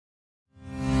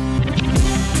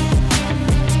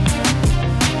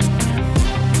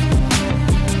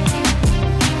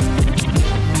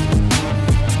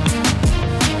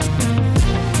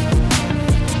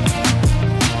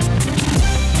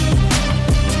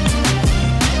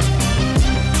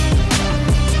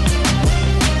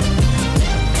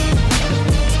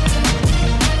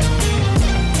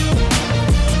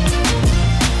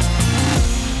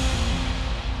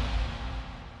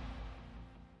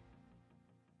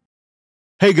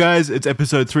Hey guys, it's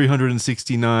episode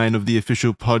 369 of the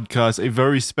official podcast, a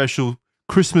very special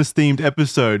Christmas themed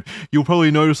episode. You'll probably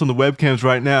notice on the webcams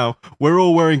right now, we're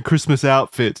all wearing Christmas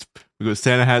outfits. We've got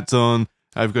Santa hats on,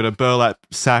 I've got a burlap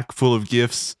sack full of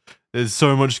gifts. There's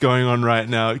so much going on right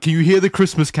now. Can you hear the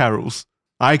Christmas carols?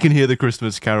 I can hear the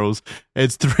Christmas carols.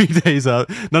 It's 3 days out.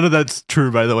 None of that's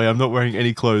true, by the way. I'm not wearing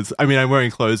any clothes. I mean, I'm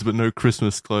wearing clothes, but no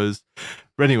Christmas clothes.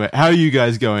 But anyway, how are you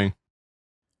guys going?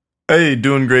 Hey,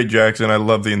 doing great, Jackson. I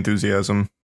love the enthusiasm.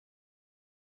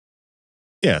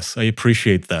 Yes, I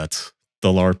appreciate that. The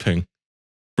LARPing.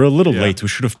 We're a little late. We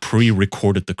should have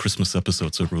pre-recorded the Christmas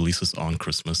episode so it releases on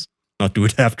Christmas, not do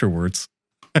it afterwards.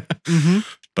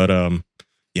 But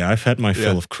yeah, I've had my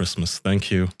fill of Christmas. Thank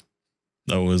you.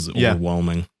 That was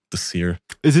overwhelming this year.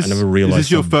 I never realized is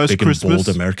this your first big Christmas? And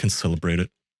bold Americans celebrate it.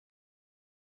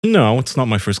 No, it's not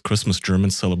my first Christmas.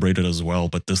 Germans celebrate it as well,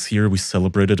 but this year we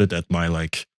celebrated it at my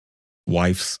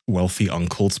wife's wealthy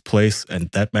uncle's place,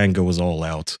 and that man goes all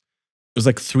out. It was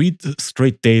 3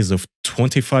 straight days of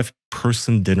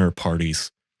 25-person dinner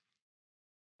parties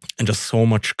and just so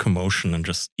much commotion and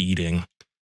just eating.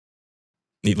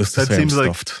 Needless to say, I'm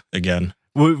stuffed again.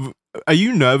 Are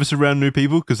you nervous around new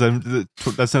people? Because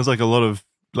that sounds like a lot of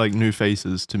new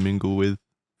faces to mingle with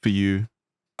for you.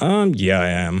 Yeah, I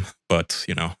am. But,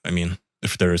 I mean,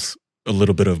 if there's a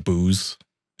little bit of booze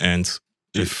and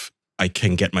if I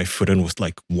can get my foot in with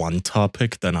one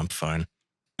topic, then I'm fine.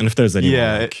 And if there's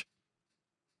anyone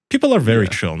people are very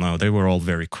chill now. They were all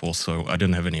very cool, so I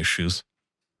didn't have any issues.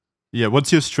 Yeah,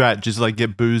 what's your strat? Just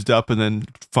get boozed up and then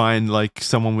find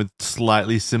someone with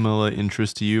slightly similar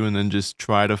interest to you and then just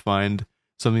try to find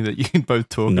something that you can both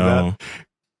talk about?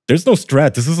 There's no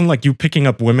strat. This isn't like you picking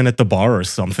up women at the bar or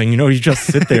something. You just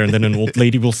sit there and then an old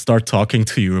lady will start talking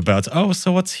to you about, oh,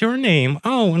 so what's your name?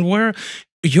 Oh, and where...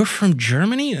 You're from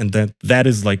Germany? And that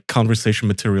is conversation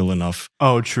material enough.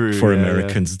 Oh, true. For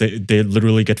Americans. Yeah. They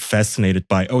literally get fascinated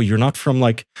by, oh, you're not from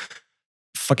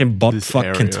fucking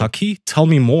buttfuck Kentucky? Tell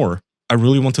me more. I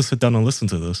really want to sit down and listen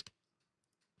to this.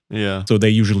 Yeah. So they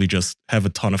usually just have a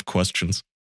ton of questions.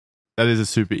 That is a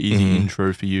super easy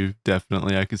intro for you,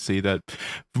 definitely. I could see that.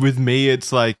 With me,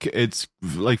 it's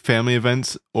family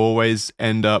events always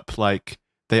end up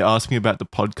they ask me about the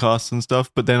podcast and stuff,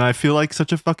 but then I feel like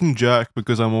such a fucking jerk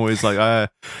because I'm always don't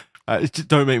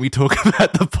make me talk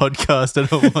about the podcast. I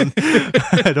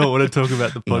don't want to talk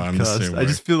about the podcast. I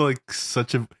just feel like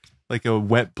such a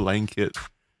wet blanket.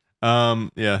 So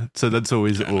that's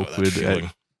always awkward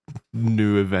at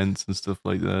new events and stuff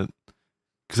like that.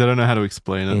 Because I don't know how to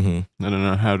explain it. I don't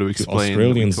know how to explain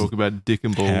Australians talk about dick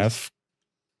and balls. Have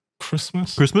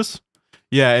Christmas? Christmas?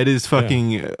 Yeah, it is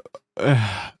fucking...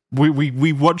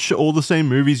 We watch all the same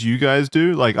movies you guys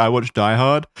do. I watch Die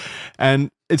Hard, and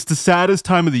it's the saddest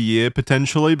time of the year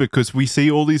potentially because we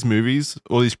see all these movies,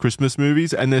 all these Christmas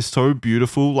movies, and they're so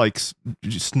beautiful,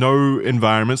 snow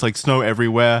environments, snow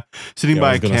everywhere, sitting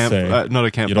by a camp, not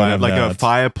a campfire, a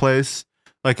fireplace.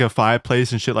 A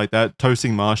fireplace and shit like that,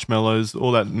 toasting marshmallows,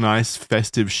 all that nice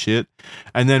festive shit.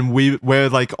 And then we're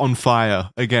on fire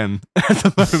again at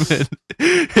the moment.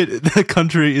 The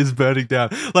country is burning down.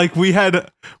 We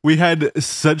had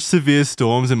such severe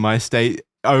storms in my state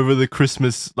over the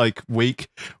Christmas week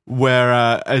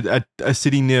where a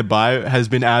city nearby has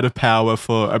been out of power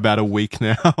for about a week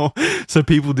now. So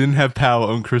people didn't have power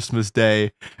on Christmas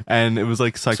Day, and it was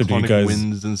cyclonic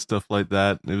winds and stuff like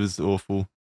that. It was awful.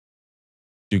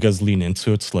 Do you guys lean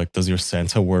into it? Does your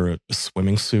Santa wear a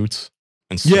swimming suit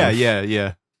and stuff?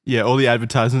 Yeah. All the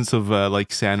advertisements of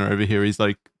Santa over here, he's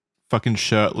fucking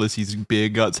shirtless. He's beer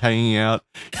guts hanging out.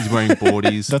 He's wearing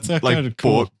boardies. That's kind of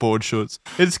cool. Board shorts.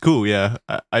 It's cool. Yeah,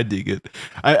 I dig it.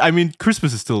 I mean,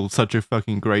 Christmas is still such a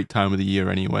fucking great time of the year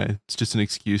anyway. It's just an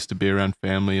excuse to be around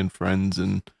family and friends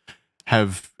and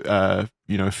have a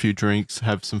few drinks,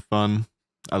 have some fun.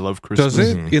 I love Christmas. Does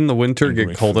it in the winter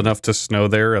get cold enough to snow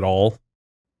there at all?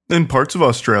 In parts of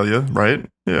Australia, right?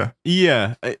 Yeah.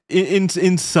 Yeah.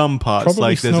 In some parts,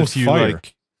 probably there's a few fire.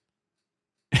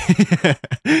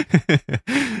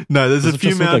 No, there's a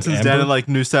few mountains down in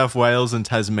New South Wales and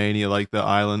Tasmania, the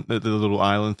island, the little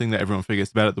island thing that everyone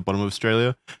forgets about at the bottom of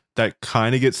Australia. That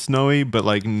kind of gets snowy, but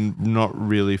not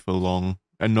really for long,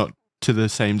 and not to the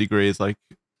same degree as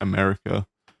America.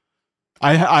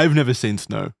 I've never seen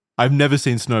snow. I've never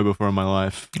seen snow before in my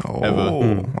life.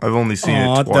 Ever. I've only seen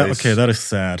it twice. That is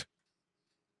sad.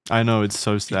 I know, it's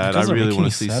so sad. I really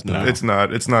want to see snow. It's not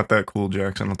that cool,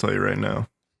 Jackson. I'll tell you right now.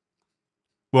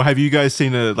 Well, have you guys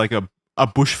seen a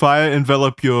bushfire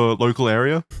envelop your local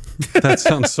area? That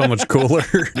sounds so much cooler.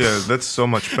 Yeah, that's so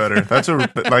much better.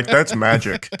 That's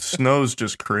magic. Snow's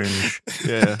just cringe.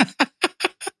 Yeah.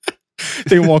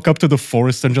 They walk up to the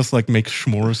forest and just like make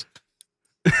s'mores.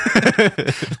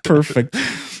 Perfect.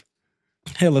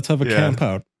 Hey, let's have a camp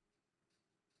out.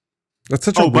 That's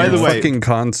such a by weird the way- fucking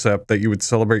concept that you would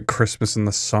celebrate Christmas in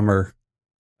the summer.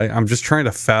 I'm just trying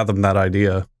to fathom that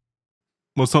idea.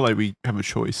 Well, it's not like we have a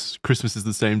choice. Christmas is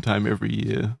the same time every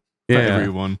year. Yeah. For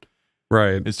everyone.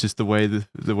 Right. It's just the way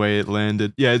the way it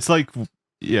landed. Yeah, it's like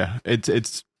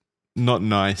it's not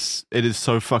nice. It is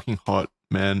so fucking hot,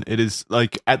 man. It is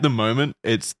like at the moment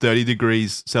it's 30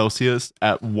 degrees Celsius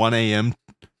at 1 a.m.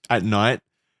 at night,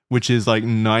 which is like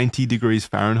 90 degrees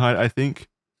Fahrenheit, I think,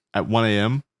 at 1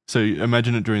 a.m. So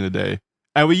imagine it during the day.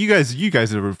 And well, you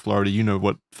guys are in Florida. You know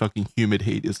what fucking humid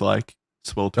heat is like.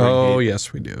 Sweltering Oh, heat.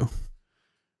 yes, we do.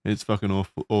 It's fucking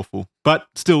awful. But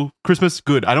still, Christmas,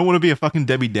 good. I don't want to be a fucking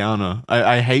Debbie Downer.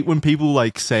 I hate when people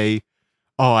like say,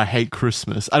 oh, I hate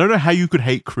Christmas. I don't know how you could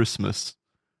hate Christmas.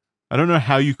 I don't know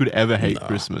how you could ever hate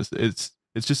Christmas. It's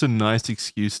just a nice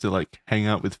excuse to like hang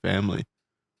out with family.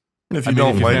 If you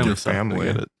don't like your sucks, I family.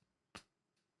 get it.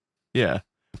 Yeah.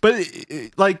 But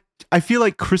like, I feel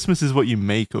like Christmas is what you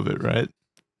make of it, right?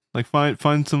 Like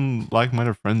find some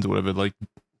like-minded friends or whatever. Like,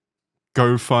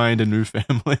 go find a new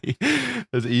family.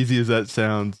 As easy as that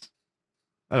sounds,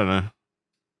 I don't know.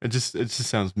 It just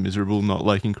sounds miserable not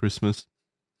liking Christmas.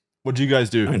 What do you guys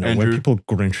do, I know Andrew? where people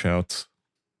Grinch out.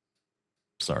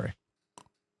 Sorry.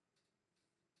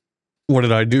 What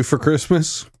did I do for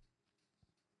Christmas?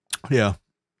 Yeah.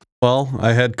 Well,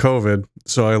 I had COVID,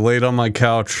 so I laid on my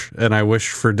couch and I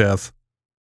wished for death.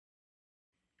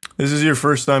 This is your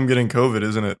first time getting COVID,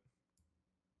 isn't it?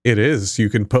 It is. You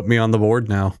can put me on the board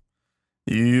now.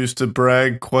 You used to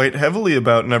brag quite heavily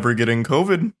about never getting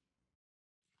COVID.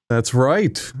 That's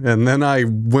right. And then I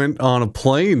went on a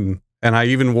plane and I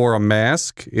even wore a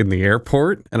mask in the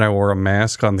airport and I wore a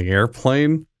mask on the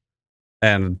airplane.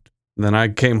 And then I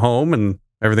came home and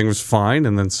everything was fine.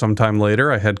 And then sometime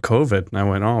later I had COVID and I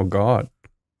went, oh God,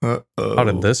 Uh-oh. how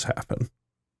did this happen?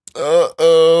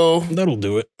 Uh-oh. That'll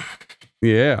do it.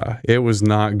 Yeah, it was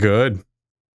not good.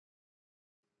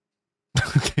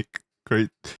 Okay, great.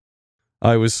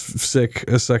 I was sick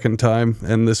a second time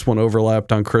and this one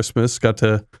overlapped on Christmas. Got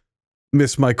to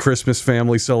miss my Christmas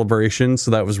family celebration,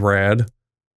 so that was rad.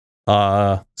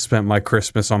 Spent my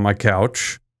Christmas on my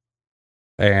couch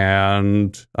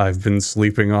and I've been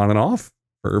sleeping on and off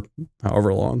for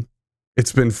however long.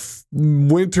 It's been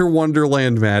winter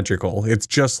wonderland magical. It's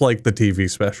just like the TV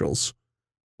specials.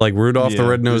 Like Rudolph the Yeah,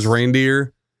 Red-Nosed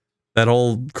Reindeer, that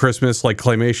whole Christmas like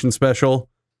claymation special.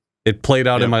 It played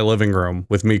out in my living room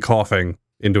with me coughing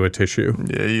into a tissue.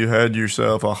 Yeah, you had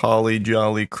yourself a holly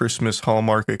jolly Christmas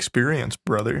Hallmark experience,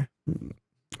 brother.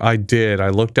 I did. I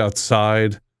looked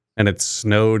outside and it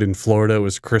snowed in Florida. It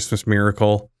was a Christmas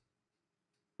miracle.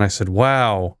 And I said,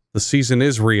 wow, the season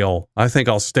is real. I think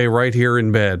I'll stay right here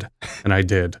in bed. And I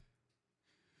did.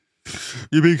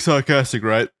 You're being sarcastic,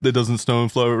 right? There doesn't snow in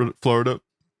Florida.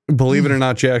 Believe it or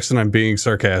not, Jackson, I'm being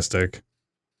sarcastic.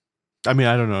 I mean,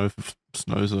 I don't know if it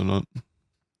snows or not.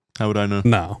 How would I know?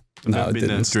 No. I've No, never it been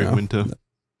there didn't during snow. winter.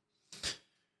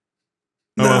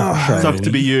 No. Oh, well, No. sucks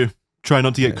to be you. Try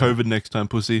not to get Yeah. COVID next time,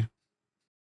 pussy.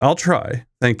 I'll try.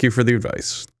 Thank you for the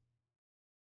advice.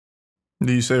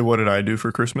 Do you say, what did I do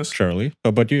for Christmas? Charlie, how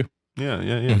about you? Yeah.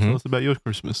 Mhm. Tell us about your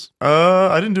Christmas.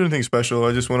 I didn't do anything special.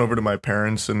 I just went over to my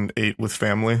parents and ate with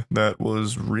family. That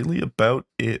was really about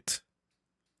it.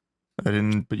 I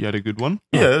didn't... But you had a good one?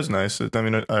 Yeah, it was nice. I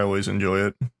mean, I always enjoy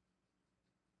it.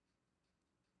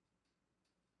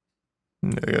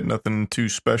 I got nothing too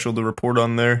special to report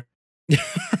on there.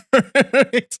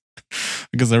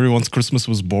 Because everyone's Christmas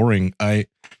was boring. I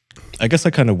guess I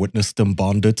kind of witnessed them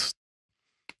bonded.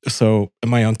 So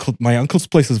my uncle's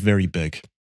place is very big,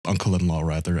 uncle-in-law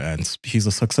rather, and he's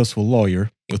a successful lawyer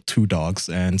with 2 dogs,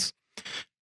 and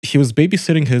he was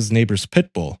babysitting his neighbor's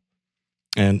pit bull.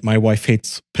 And my wife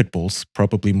hates pit bulls,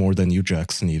 probably more than you,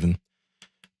 Jackson, even.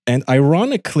 And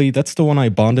ironically, that's the one I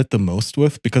bonded the most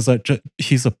with because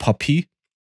he's a puppy.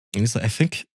 And I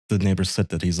think the neighbor said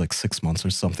that he's like 6 months or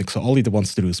something. So all he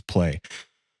wants to do is play.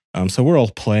 So we're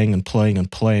all playing and playing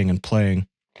and playing and playing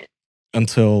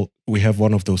until we have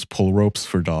one of those pull ropes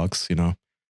for dogs, you know.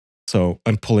 So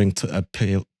I'm playing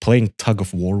tug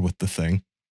of war with the thing.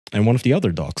 And one of the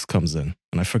other dogs comes in.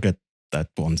 And I forget that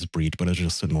one's breed, but it's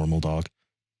just a normal dog.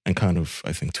 And kind of,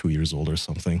 I think, 2 years old or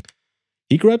something.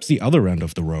 He grabs the other end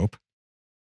of the rope.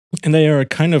 And they are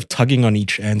kind of tugging on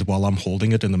each end while I'm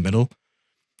holding it in the middle.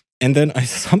 And then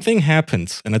something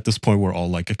happened. And at this point, we're all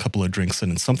like a couple of drinks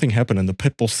in, and something happened, and the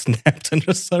pit bull snapped and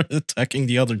just started attacking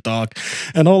the other dog.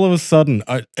 And all of a sudden,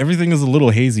 everything is a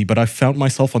little hazy, but I found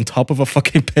myself on top of a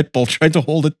fucking pit bull trying to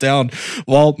hold it down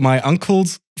while my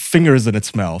uncle's finger is in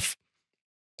its mouth.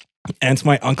 And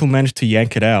my uncle managed to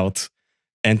yank it out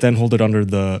and then hold it under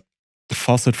the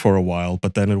faucet for a while.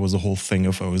 But then it was a whole thing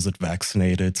of, oh, is it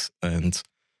vaccinated? And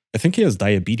I think he has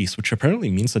diabetes, which apparently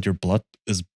means that your blood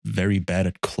is very bad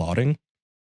at clotting.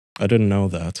 I didn't know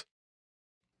that.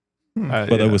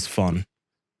 But it was fun.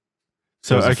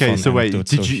 So, okay, so wait,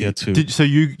 so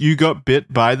you got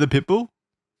bit by the pit bull?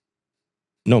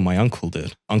 No, my uncle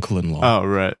did. Uncle-in-law. Oh,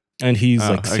 right. And he's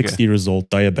like 60 years old,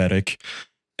 diabetic.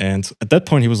 And at that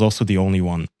point, he was also the only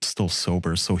one still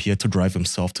sober. So he had to drive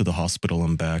himself to the hospital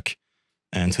and back.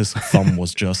 And his thumb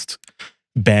was just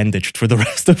bandaged for the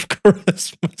rest of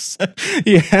Christmas.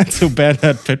 He had to ban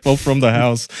that pit bull from the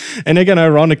house. And again,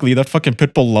 ironically, that fucking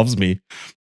pit bull loves me.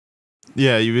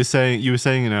 Yeah, you were saying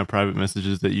in our private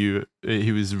messages that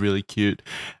he was really cute.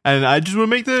 And I just want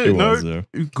to make the note,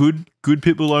 good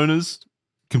pit bull owners,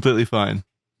 completely fine.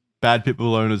 Bad pit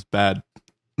bull owners, bad.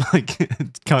 Like,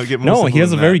 can't get more. No, he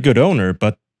has a very good owner,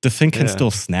 but the thing can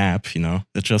still snap, you know?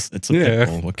 It's a pit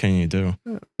bull. What can you do?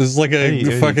 This is like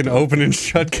a fucking open and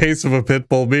shut case of a pit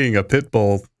bull being a pit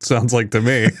bull, sounds like to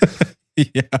me.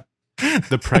 Yeah.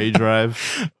 The prey drive.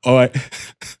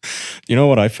 You know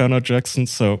what I found out, Jackson?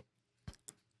 So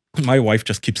my wife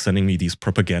just keeps sending me these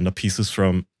propaganda pieces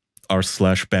from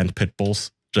r/banned pit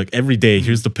bulls. Like every day,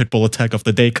 here's the pit bull attack of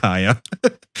the day, Kaya.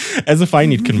 As if I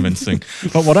need convincing.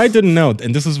 But what I didn't know,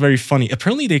 and this is very funny,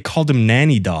 apparently they called them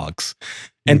nanny dogs.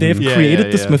 And they have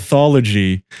created this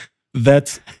mythology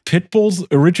that pit bulls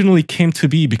originally came to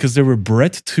be because they were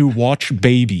bred to watch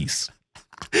babies.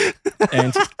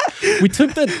 And we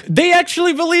took that. They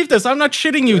actually believe this. I'm not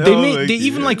shitting you. They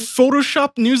even like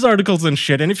Photoshop news articles and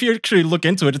shit. And if you actually look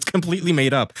into it, it's completely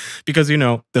made up. Because, you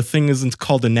know, the thing isn't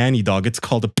called a nanny dog. It's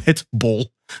called a pit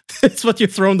bull. It's what you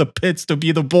throw in the pits to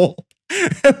be the bull.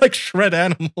 And like shred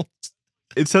animals.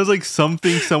 It sounds like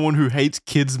something someone who hates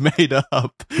kids made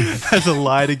up as a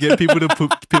lie to get people to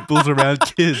put pit bulls around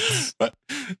kids. But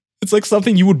it's like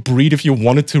something you would breed if you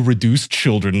wanted to reduce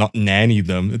children, not nanny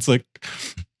them. It's like,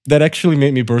 that actually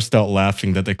made me burst out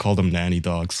laughing that they call them nanny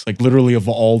dogs. Like literally of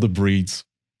all the breeds.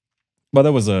 But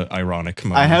that was a ironic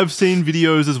moment. I have seen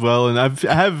videos as well, and I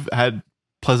have had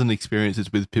pleasant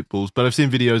experiences with pit bulls, but I've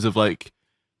seen videos of like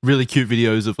really cute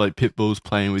videos of like pit bulls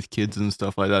playing with kids and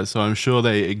stuff like that. So I'm sure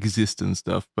they exist and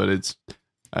stuff, but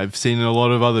I've seen a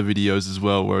lot of other videos as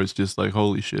well where it's just like,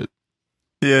 holy shit.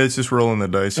 Yeah, it's just rolling the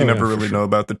dice. You never really know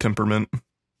about the temperament.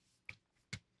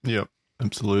 Yep,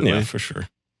 absolutely. Yeah, for sure.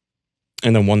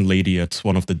 And then one lady at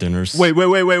one of the dinners. Wait.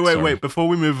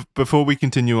 Before we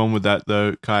continue on with that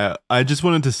though, Kaya, I just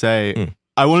wanted to say,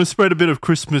 I want to spread a bit of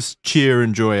Christmas cheer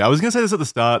and joy. I was going to say this at the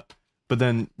start, but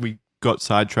then we got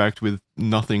sidetracked with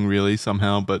nothing really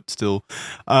somehow, but still.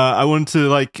 I wanted to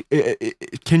like,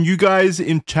 can you guys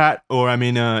in chat, or I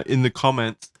mean in the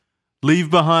comments,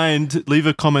 leave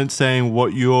a comment saying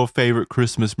what your favorite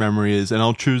Christmas memory is, and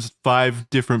I'll choose 5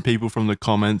 different people from the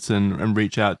comments and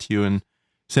reach out to you and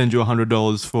send you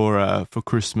 $100 for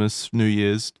Christmas, New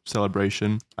Year's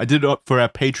celebration. I did it for our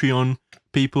Patreon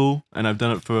people, and I've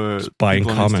done it for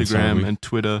people on Instagram and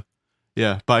Twitter.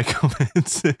 Yeah, buy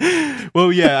comments.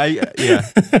 Well, yeah,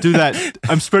 do that.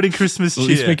 I'm spreading Christmas cheer. At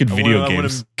least make it video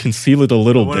games. Conceal it a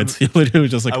little bit. You're literally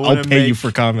just like, I'll pay you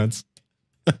for comments.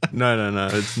 No,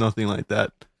 it's nothing like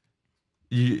that.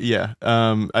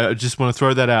 I just want to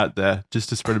throw that out there, just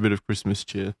to spread a bit of Christmas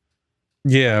cheer.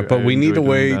 Yeah, but we need a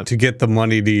way to get the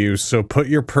money to you, so put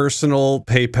your personal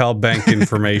PayPal bank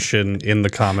information in the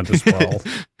comment as well.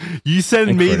 You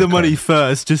send me the money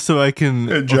first, just so I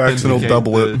can Jackson will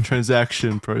double the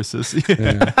transaction process.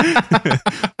 Yeah.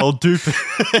 I'll dupe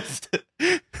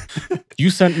it.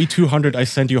 You sent me 200, I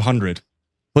send you 100.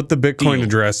 Put the Bitcoin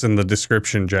address in the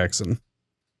description, Jackson.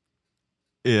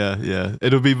 Yeah.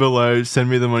 It'll be below.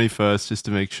 Send me the money first, just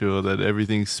to make sure that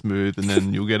everything's smooth, and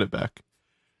then you'll get it back.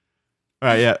 All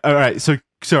right, yeah. All right, so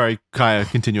sorry, Kaya,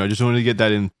 continue. I just wanted to get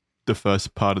that in the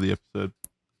first part of the episode.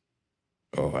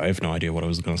 Oh, I have no idea what I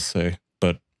was going to say,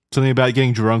 but... Something about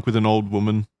getting drunk with an old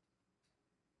woman.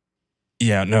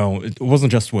 Yeah, no, it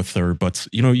wasn't just with her, but,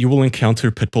 you know, you will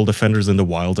encounter pit bull defenders in the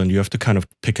wild, and you have to kind of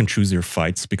pick and choose your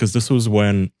fights, because this was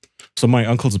when... So my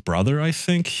uncle's brother, I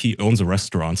think, he owns a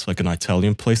restaurant, like an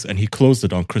Italian place, and he closed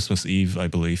it on Christmas Eve, I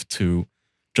believe, to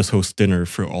just host dinner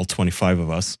for all 25 of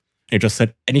us. He just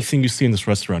said, anything you see in this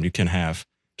restaurant, you can have.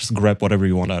 Just grab whatever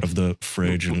you want out of the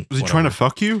fridge. And was he trying to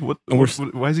fuck you?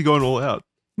 Why is he going all out?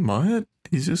 What?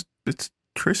 He's just, it's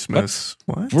Christmas.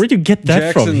 What? Where'd you get that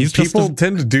Jackson, from? He's people just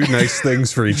tend to do nice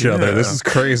things for each other. Yeah. This is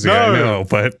crazy, No. I know,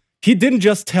 but he didn't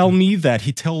just tell me that.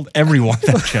 He told everyone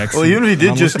that, Jackson. Well, even if he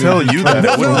did just tell you that,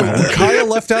 it wouldn't matter. Kaya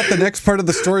left out the next part of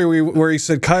the story where he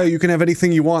said, Kaya, you can have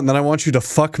anything you want, and then I want you to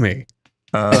fuck me.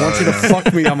 I want you to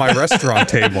fuck me on my restaurant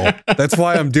table. That's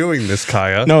why I'm doing this,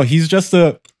 Kaya. No, he's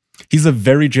a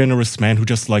very generous man who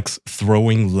just likes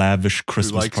throwing lavish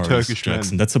Christmas likes parties, Turkish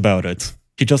Jackson. men. That's about it.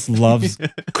 He just loves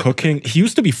cooking. He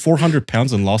used to be 400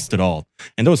 pounds and lost it all.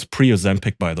 And that was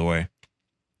pre-Ozempic, by the way.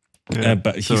 Yeah,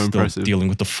 But he's so still impressive. dealing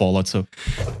with the fallout. So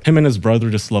him and his brother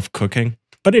just love cooking.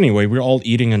 But anyway, we're all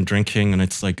eating and drinking, and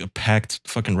it's like a packed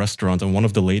fucking restaurant. And one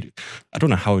of the ladies, I don't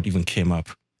know how it even came up.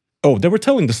 Oh, they were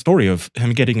telling the story of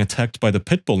him getting attacked by the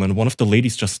pit bull, and one of the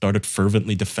ladies just started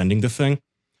fervently defending the thing,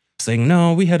 saying,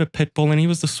 no, we had a pit bull, and he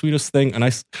was the sweetest thing. And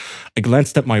I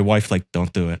glanced at my wife like,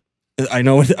 don't do it. I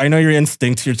know your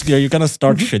instincts. You're gonna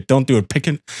start shit. Don't do it. Pick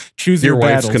and choose your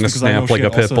wife's battles. gonna because I know snap like she a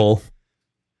pit also- bull.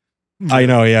 I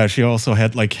know, yeah. She also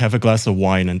had like have a glass of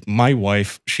wine, and my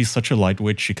wife, she's such a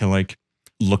lightweight. She can like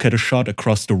look at a shot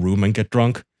across the room and get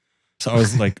drunk. So I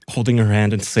was like holding her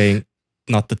hand and saying,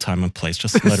 "Not the time and place.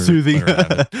 Just let her." Soothing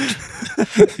let her have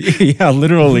it." Yeah,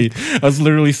 literally. I was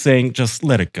literally saying, "Just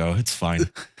let it go. It's fine.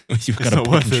 You've got to not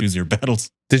pick worth and it." choose your battles."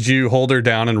 Did you hold her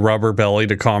down and rub her belly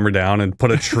to calm her down and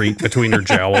put a treat between her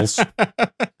jowls?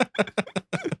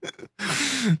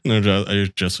 No, I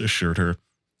just assured her.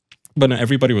 But no,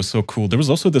 everybody was so cool. There was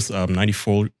also this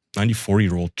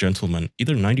 94-year-old gentleman,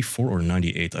 either 94 or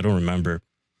 98, I don't remember.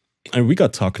 And we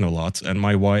got talking a lot. And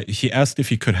my wife, he asked if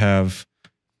he could have,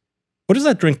 what is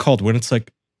that drink called? When it's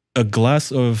like a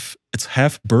glass of, it's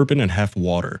half bourbon and half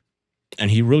water.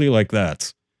 And he really liked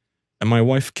that. And my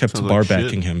wife kept Sounds like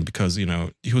bar-backing shit. him because, you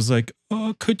know, he was like,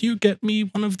 oh, could you get me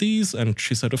one of these? And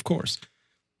she said, of course.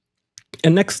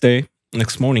 And next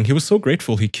morning, he was so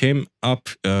grateful. He came up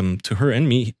to her and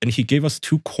me, and he gave us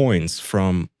 2 coins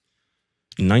from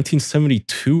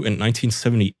 1972 and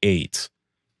 1978.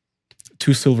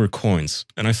 2 silver coins.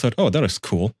 And I thought, oh, that is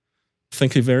cool.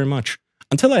 Thank you very much.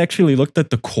 Until I actually looked at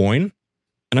the coin,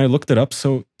 and I looked it up.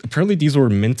 So apparently these were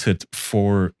minted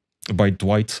by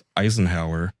Dwight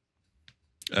Eisenhower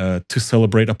to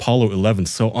celebrate Apollo 11.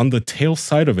 So on the tail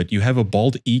side of it, you have a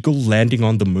bald eagle landing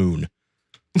on the moon.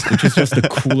 Which is just the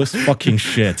coolest fucking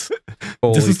shit.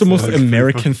 This is the most fuck.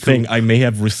 American Cool. thing I may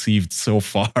have received so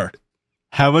far.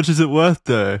 How much is it worth,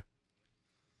 though?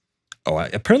 Oh,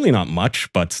 apparently not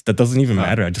much, but that doesn't even Oh.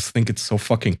 matter. I just think it's so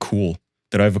fucking cool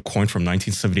that I have a coin from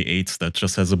 1978 that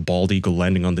just has a bald eagle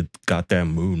landing on the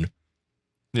goddamn moon.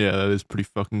 Yeah, that is pretty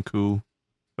fucking cool.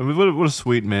 I mean, what a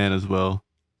sweet man as well.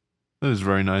 That is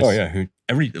very nice. Oh yeah,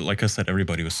 like I said,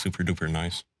 everybody was super duper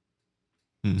nice.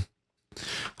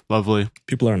 Lovely.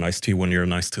 People are nice to you when you're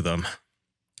nice to them.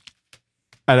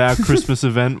 At our Christmas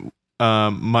event,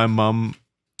 my mum,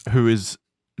 who is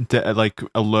like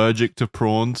allergic to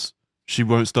prawns, she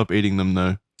won't stop eating them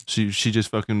though. She just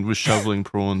fucking was shoveling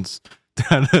prawns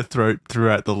down her throat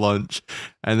throughout the lunch,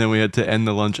 and then we had to end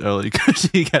the lunch early because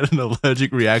she had an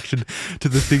allergic reaction to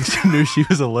the things she knew she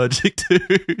was allergic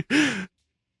to.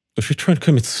 Was she trying to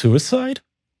commit suicide?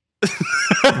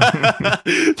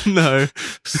 No,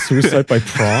 Suicide by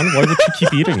prawn? Why would she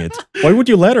keep eating it? Why would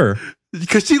you let her?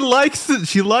 because she likes it.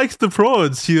 She likes the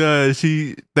prawns.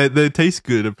 They taste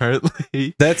good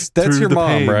apparently. That's Through your the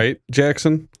mom, pain. right,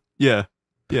 Jackson? Yeah.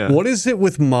 What is it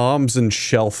with moms and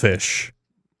shellfish?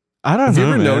 I don't Have know. you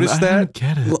ever man. noticed I that? don't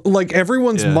get it. Like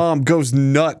everyone's Yeah. mom goes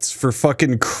nuts for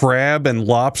fucking crab and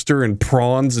lobster and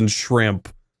prawns and shrimp.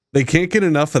 They can't get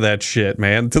enough of that shit,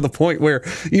 man, to the point where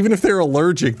even if they're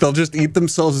allergic, they'll just eat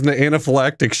themselves into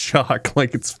anaphylactic shock.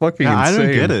 Like it's fucking Yeah, I insane.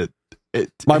 don't get it.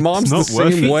 My it's mom's the not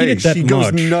worth same it. way. Eat it that She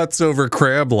goes much. nuts over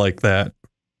crab like that.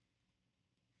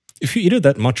 If you eat it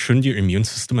that much, shouldn't your immune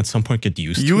system at some point get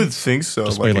used to You it? would think so.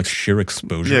 Just by like sheer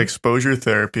exposure. Yeah, exposure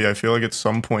therapy. I feel like at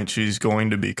some point she's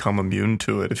going to become immune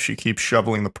to it if she keeps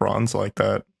shoveling the prawns like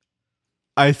that.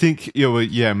 I think,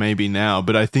 yeah, maybe now,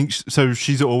 but I think so.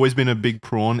 She's always been a big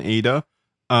prawn eater,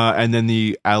 and then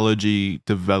the allergy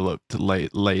developed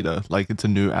later. Like it's a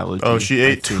new allergy. Oh, she I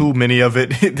ate think. too many of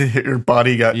it. Her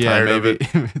body got tired of it.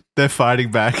 They're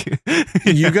fighting back.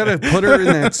 You got to put her in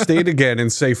that state again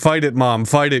and say, "Fight it, mom,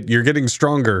 fight it. You're getting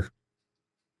stronger."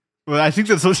 Well, I think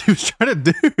that's what she was trying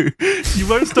to do. She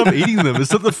won't stop eating them.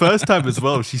 It's not the first time as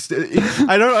well.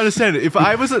 I don't understand it. If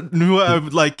I was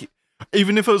like,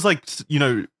 even if it was like,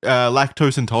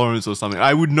 lactose intolerance or something,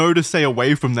 I would know to stay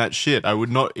away from that shit. I would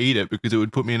not eat it because it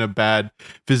would put me in a bad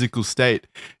physical state.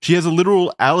 She has a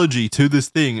literal allergy to this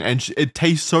thing, and it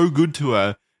tastes so good to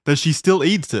her that she still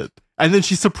eats it. And then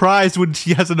she's surprised when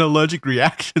she has an allergic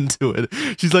reaction to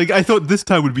it. She's like, I thought this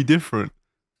time would be different.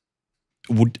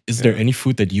 Is there any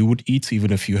food that you would eat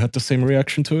even if you had the same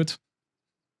reaction to it?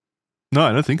 No,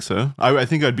 I don't think so. I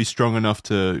think I'd be strong enough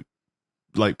to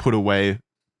like put it away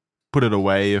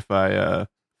if I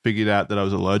figured out that I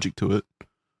was allergic to it.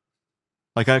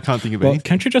 Like I can't think of anything.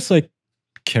 Can't you just like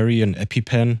carry an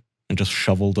EpiPen and just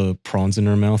shovel the prawns in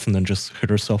her mouth and then just hit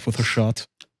herself with a shot?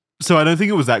 So I don't think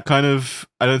it was that kind of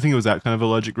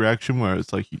allergic reaction where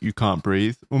it's like you can't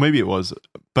breathe. Well, maybe it was,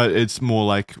 but it's more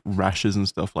like rashes and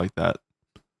stuff like that.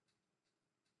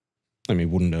 I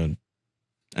mean, wouldn't an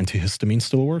antihistamine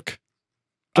still work?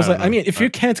 I mean, if you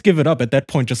can't give it up at that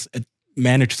point, just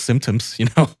manage symptoms, you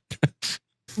know?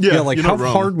 Yeah, like how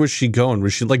hard was she going?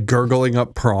 Was she like gurgling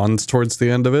up prawns towards the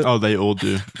end of it? Oh, they all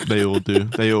do. They all do.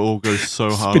 They all go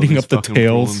so hard. Spitting up the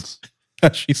tails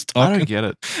as she's talking. I don't get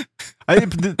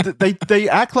it. They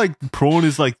act like prawn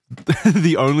is like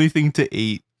the only thing to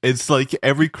eat. It's like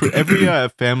every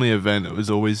family event, it was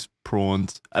always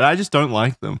prawns. And I just don't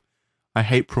like them. I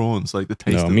hate prawns, like the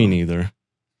taste of them. Me neither.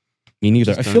 Me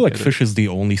neither. I feel like fish is the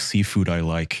only seafood I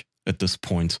like at this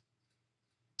point.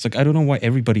 It's like, I don't know why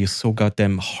everybody is so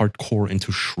goddamn hardcore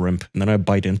into shrimp. And then I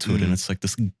bite into it and it's like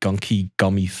this gunky,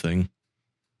 gummy thing.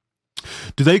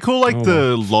 Do they call like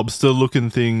the lobster looking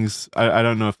things? I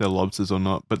don't know if they're lobsters or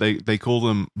not, but they call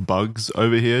them bugs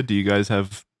over here. Do you guys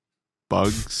have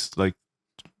bugs? Like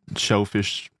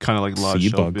shellfish, kind of like large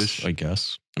shellfish? Bugs, I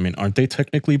guess. I mean, aren't they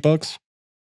technically bugs?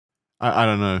 I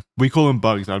don't know. We call them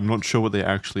bugs. I'm not sure what they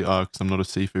actually are because I'm not a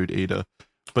seafood eater.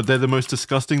 But they're the most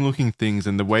disgusting looking things,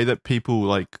 and the way that people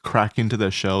like crack into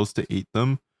their shells to eat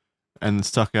them and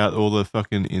suck out all the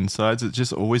fucking insides, it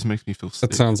just always makes me feel sick.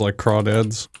 That sounds like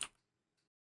crawdads.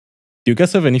 Do you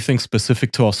guys have anything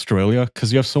specific to Australia?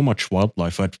 Because you have so much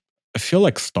wildlife. I feel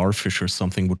like starfish or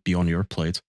something would be on your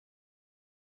plate.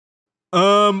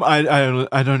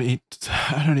 I don't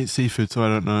eat seafood, so I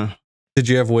don't know. Did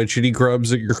you have witchetty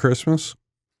grubs at your Christmas?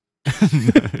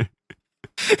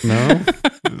 No.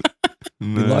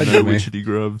 No, No witchetty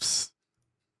grubs.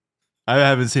 I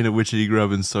haven't seen a witchetty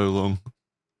grub in so long.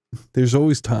 There's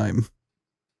always time.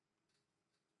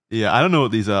 Yeah, I don't know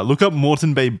what these are. Look up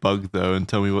Moreton Bay bug, though, and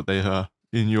tell me what they are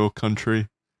in your country.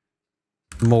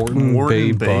 Moreton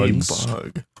Bay bugs.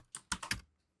 Bug.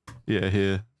 Yeah,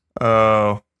 here.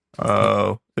 Oh,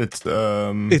 it's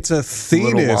a Thenus.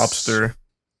 Little lobster.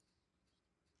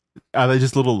 Are they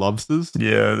just little lobsters?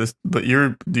 Yeah, but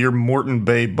your Moreton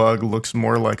Bay bug looks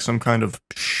more like some kind of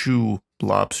shoe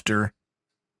lobster.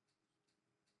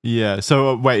 Yeah.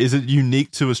 So wait, is it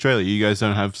unique to Australia? You guys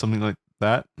don't have something like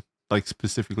that, like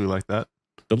specifically like that?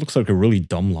 That looks like a really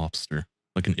dumb lobster,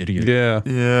 like an idiot. Yeah.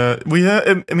 Yeah. We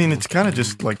have. I mean, it's kind of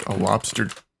just like a lobster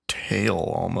tail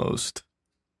almost.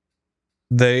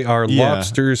 They are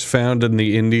lobsters found in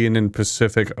the Indian and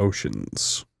Pacific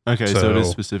Oceans. Okay, so it is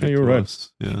specific to right.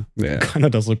 us. Yeah. It kind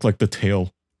of does look like the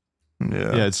tail.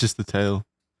 Yeah. Yeah, it's just the tail.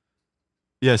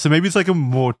 Yeah, so maybe it's like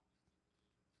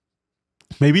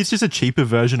maybe it's just a cheaper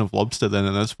version of lobster then,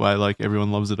 and that's why like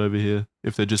everyone loves it over here.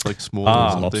 If they're just like small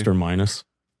or something. Lobster minus.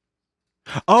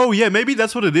 Oh yeah, maybe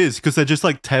that's what it is, because they're just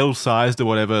like tail sized or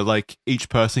whatever. Like each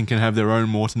person can have their own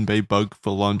Moreton Bay bug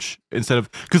for lunch instead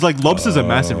of, because like lobsters are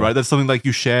massive, right? That's something like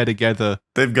you share together.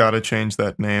 They've got to change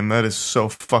that name. That is so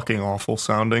fucking awful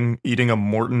sounding. Eating a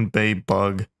Moreton Bay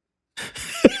bug.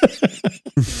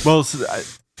 Well,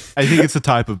 I think it's a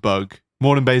type of bug.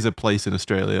 Moreton Bay is a place in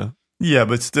Australia. Yeah,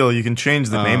 but still, you can change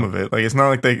the name of it. Like it's not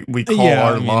like we call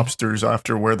our lobsters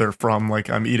after where they're from. Like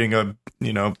I'm eating a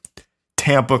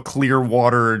Tampa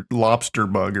Clearwater lobster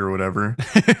bug or whatever.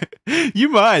 You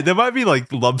might. There might be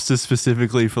like lobsters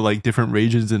specifically for like different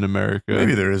regions in America.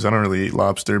 Maybe there is. I don't really eat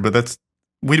lobster, but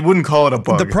we wouldn't call it a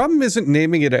bug. The problem isn't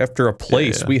naming it after a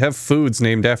place. Yeah. We have foods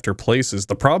named after places.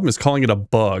 The problem is calling it a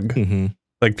bug. Mm-hmm.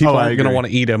 Like people aren't going to want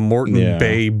to eat a Moreton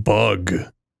Bay bug.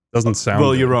 Doesn't sound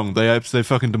well. good. You're wrong. They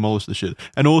fucking demolished the shit.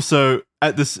 And also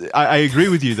at this, I agree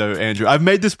with you though, Andrew. I've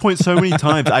made this point so many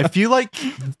times. I feel like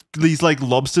these like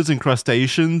lobsters and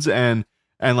crustaceans and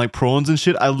like prawns and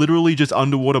shit are literally just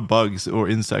underwater bugs or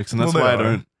insects, and that's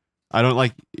why I don't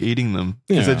like eating them.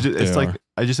 Because it's like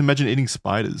I just imagine eating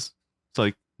spiders. It's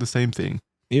like the same thing.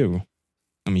 Ew.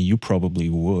 I mean, you probably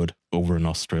would over in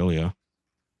Australia.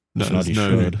 No, you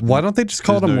should. Why don't they just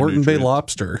call it a Moreton Bay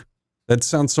lobster? That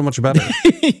sounds so much better.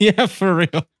 Yeah, for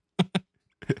real.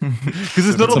 Because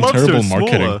it's not a lobster, it's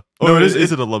smaller. No, is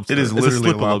it a lobster? It is literally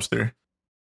a lobster.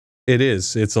 It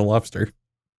is. It's a lobster.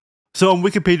 So on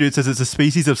Wikipedia, it says it's a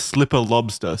species of slipper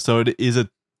lobster. So it is a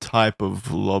type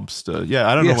of lobster. Yeah,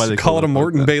 I don't know why they call it a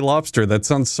Moreton like Bay lobster. That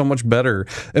sounds so much better.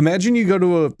 Imagine you go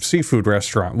to a seafood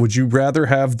restaurant. Would you rather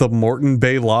have the Moreton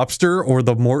Bay lobster or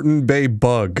the Moreton Bay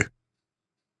bug?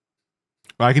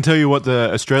 I can tell you what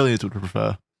the Australians would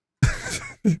prefer.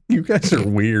 You guys are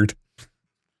weird.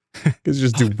 You guys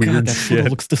just do weird that shit. photo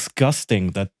looks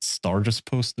disgusting. That Star just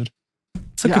posted.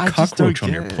 It's like Yeah, a cockroach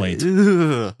on your plate.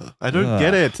 Ugh, I don't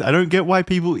get it. I don't get why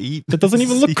people eat. That doesn't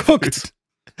even look cooked.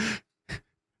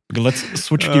 Okay, let's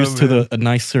switch gears to the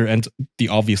nicer and the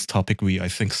obvious topic we, I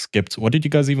think, skipped. What did you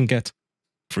guys even get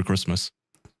for Christmas?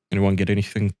 Anyone get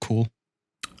anything cool?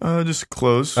 Just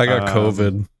clothes. I got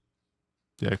COVID.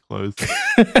 Yeah, clothes.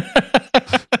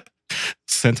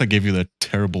 Santa gave you that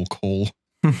terrible cold.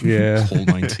 Yeah. Cold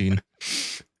 19.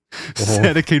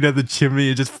 Santa came down the chimney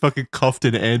and just fucking coughed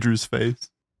in Andrew's face.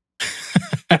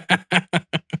 I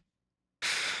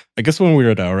guess when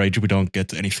we're at our age, we don't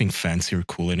get anything fancy or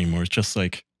cool anymore. It's just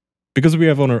like, because we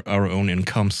have our own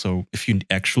income, so if you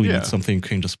actually need something, you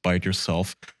can just buy it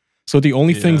yourself. So the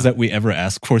only things that we ever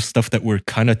ask for is stuff that we're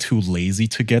kind of too lazy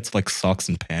to get, like socks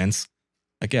and pants.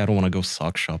 Like, yeah, I don't want to go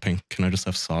sock shopping. Can I just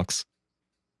have socks?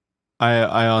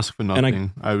 I ask for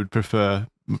nothing. I would prefer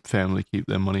family keep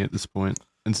their money at this point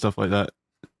and stuff like that.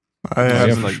 I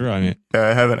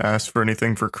haven't asked for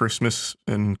anything for Christmas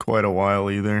in quite a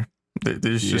while either.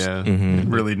 There's just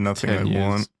really nothing I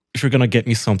want. If you're gonna get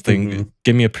me something,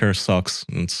 give me a pair of socks.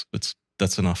 And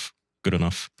that's enough. Good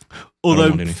enough. Although, I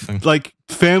don't want anything. Like,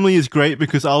 family is great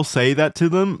because I'll say that to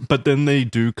them, but then they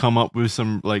do come up with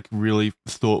some like really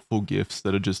thoughtful gifts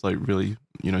that are just like really,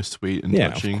 you know, sweet and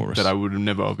touching that I would have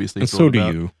never obviously. And thought so do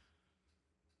about. you.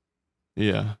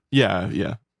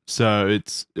 Yeah. So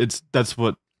that's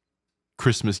what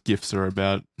Christmas gifts are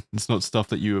about. It's not stuff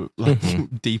that you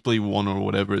like deeply want or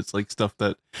whatever. It's like stuff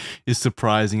that is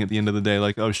surprising at the end of the day.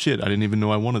 Like, oh shit, I didn't even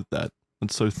know I wanted that.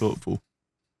 That's so thoughtful.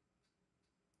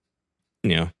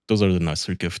 Yeah, those are the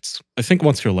nicer gifts. I think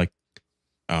once you're like,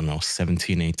 I don't know,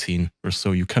 17, 18 or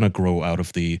so, you kind of grow out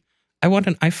of the, I want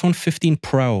an iPhone 15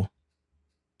 Pro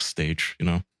stage, you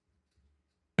know?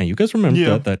 And you guys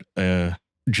remember that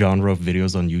genre of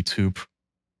videos on YouTube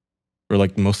where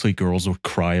like mostly girls would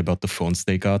cry about the phones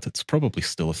they got? It's probably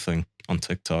still a thing on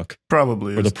TikTok.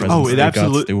 Probably. Or the presents it they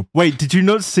absolutely. got. Wait, did you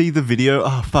not see the video?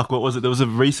 Oh fuck, what was it? There was a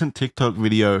recent TikTok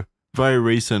video, very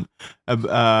recent.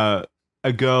 A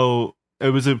girl. It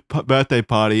was a birthday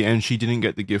party, and she didn't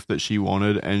get the gift that she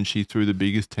wanted, and she threw the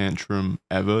biggest tantrum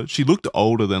ever. She looked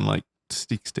older than like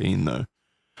 16, though.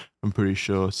 I'm pretty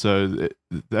sure. So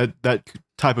that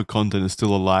type of content is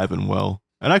still alive and well,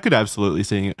 and I could absolutely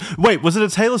see it. Wait, was it a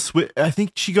Taylor Swift? I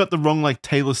think she got the wrong like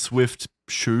Taylor Swift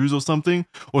shoes or something,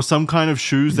 or some kind of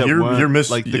shoes that weren't you're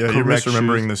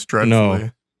misremembering this dreadfully.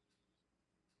 No.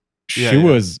 She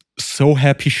was so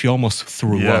happy she almost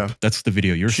threw up. That's the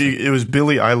video you're seeing. It was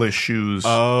Billie Eilish shoes.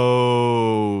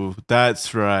 Oh,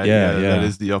 that's right. Yeah, that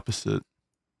is the opposite.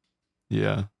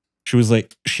 Yeah. She was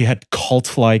like, she had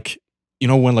cult-like, you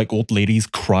know when like old ladies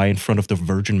cry in front of the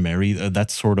Virgin Mary?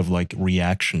 That sort of like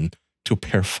reaction to a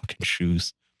pair of fucking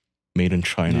shoes made in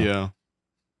China.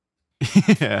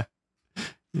 Yeah.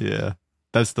 Yeah.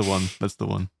 That's the one. That's the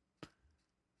one.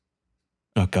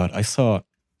 Oh God, I saw...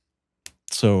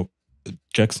 So...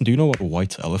 Jackson, do you know what a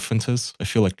white elephant is? I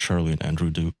feel like Charlie and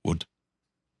Andrew would.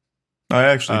 I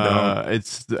actually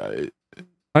don't.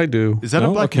 I do. Is that a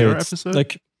Black Mirror episode?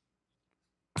 Like,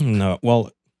 no, well,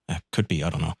 could be.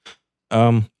 I don't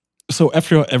know. So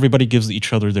after everybody gives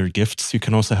each other their gifts, you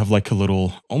can also have like a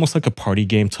little, almost like a party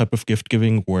game type of gift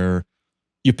giving where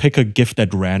you pick a gift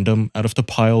at random out of the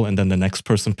pile and then the next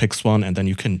person picks one and then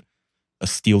you can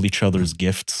steal each other's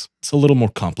gifts. It's a little more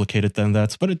complicated than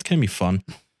that, but it can be fun.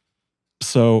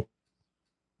 So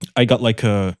I got like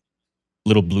a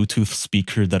little Bluetooth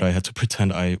speaker that I had to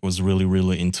pretend I was really,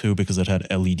 really into because it had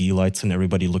LED lights and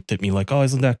everybody looked at me like, oh,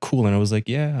 isn't that cool? And I was like,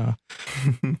 yeah.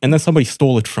 And then somebody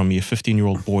stole it from me. A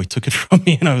 15-year-old boy took it from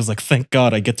me and I was like, thank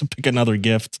God I get to pick another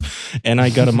gift. And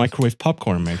I got a microwave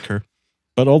popcorn maker.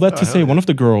 But all that to say, one of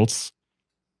the girls,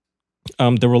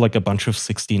 there were like a bunch of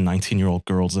 16, 19-year-old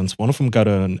girls and one of them got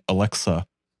an Alexa.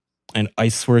 And I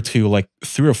swear to you, like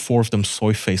 3 or 4 of them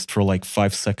soy-faced for like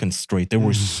 5 seconds straight. They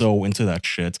were so into that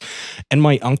shit. And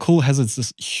my uncle has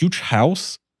this huge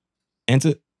house. And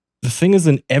the thing is,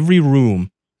 in every room,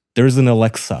 there's an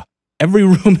Alexa. Every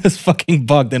room is fucking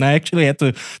bugged. And I actually had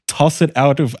to toss it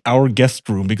out of our guest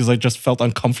room because I just felt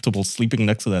uncomfortable sleeping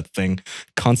next to that thing,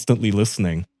 constantly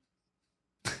listening.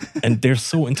 And they're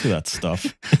so into that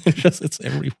stuff. It's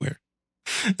everywhere.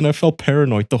 And I felt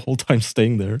paranoid the whole time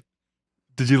staying there.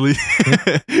 Did you leave?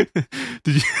 Did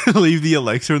you leave the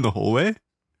Alexa in the hallway?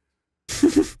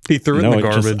 He threw it in the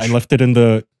garbage. I left it in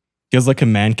the. He has like a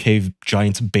man cave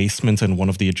giant basement, and one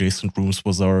of the adjacent rooms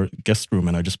was our guest room,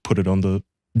 and I just put it on the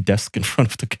desk in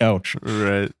front of the couch.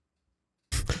 Right.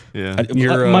 Yeah.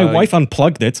 My wife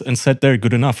unplugged it and said, "There,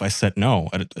 good enough." I said, "No.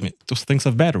 I mean, those things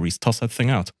have batteries. Toss that thing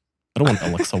out. I don't want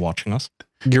Alexa watching us."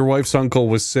 Your wife's uncle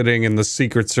was sitting in the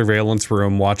secret surveillance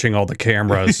room watching all the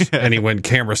cameras, and he went,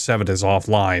 "Camera 7 is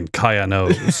offline. Kaya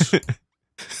knows."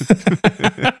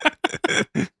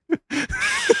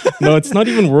 No, it's not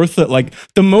even worth it. Like,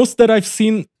 the most that I've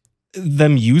seen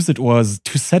them use it was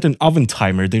to set an oven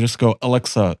timer. They just go,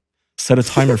 "Alexa, set a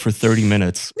timer for 30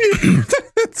 minutes."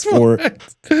 Or,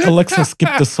 "Alexa, skip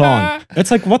the song."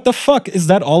 It's like, what the fuck? Is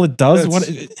that all it does?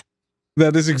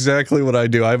 That is exactly what I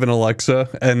do. I have an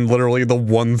Alexa, and literally the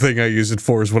one thing I use it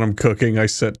for is when I'm cooking, I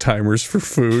set timers for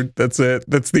food. That's it.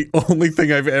 That's the only thing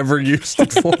I've ever used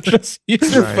it for. Just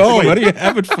use your phone. What do you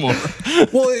have it for?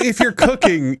 Well, if you're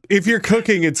cooking,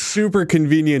 it's super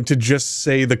convenient to just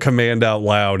say the command out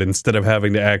loud instead of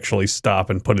having to actually stop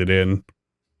and put it in.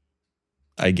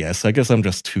 I guess I'm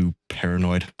just too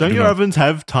paranoid. Don't your ovens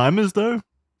have timers though?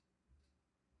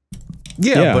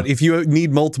 Yeah, but if you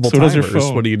need multiple timers,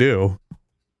 what do you do?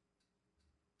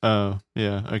 Oh,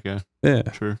 yeah, okay. Yeah.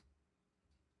 True.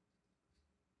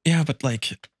 Yeah, but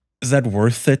like, is that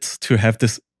worth it to have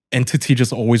this entity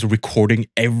just always recording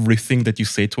everything that you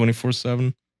say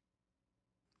 24/7?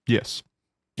 Yes.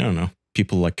 I don't know.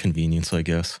 People like convenience, I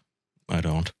guess. I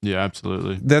don't. Yeah,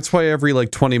 absolutely. That's why every like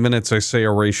 20 minutes I say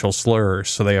a racial slur,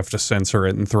 so they have to censor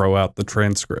it and throw out the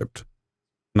transcript.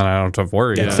 And I don't have to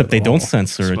worry. Yeah, except they don't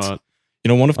censor it. You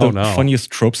know, one of the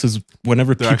funniest tropes is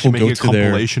whenever people go to their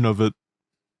compilation of it.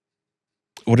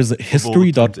 What is it?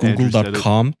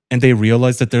 History.google.com, and they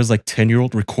realize that there's like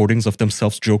 10-year-old recordings of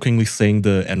themselves jokingly saying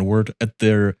the N-word at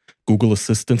their Google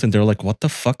Assistant, and they're like, "What the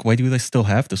fuck? Why do they still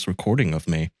have this recording of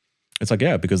me?" It's like,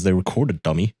 yeah, because they recorded,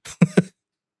 dummy.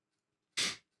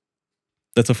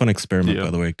 That's a fun experiment, by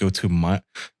the way. Go to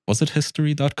was it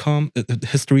history.com?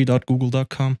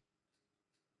 History.google.com?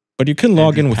 But you can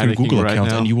log in with your Google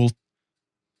account and you will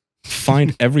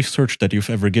find every search that you've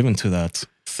ever given to that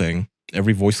thing.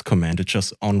 Every voice command. It's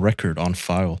just on record, on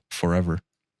file, forever.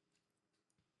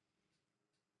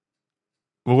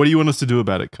 Well, what do you want us to do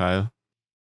about it, Kaya?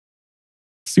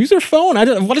 Just use your phone.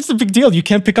 What is the big deal? You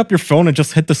can't pick up your phone and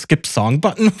just hit the skip song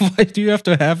button? Why do you have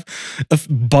to have a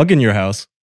bug in your house?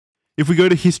 If we go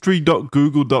to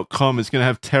history.google.com, it's going to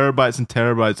have terabytes and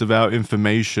terabytes of our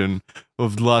information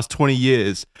of the last 20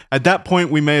 years. At that point,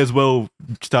 we may as well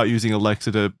start using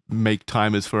Alexa to make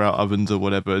timers for our ovens or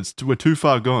whatever. We're too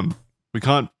far gone. We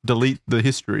can't delete the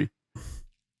history.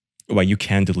 Well, you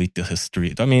can delete the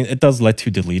history. I mean, it does let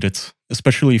you delete it,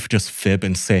 especially if you just fib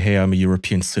and say, "Hey, I'm a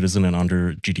European citizen and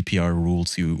under GDPR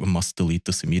rules, you must delete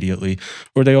this immediately."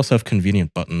 Or they also have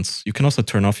convenient buttons. You can also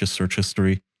turn off your search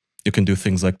history. You can do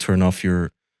things like turn off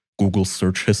your Google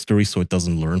search history so it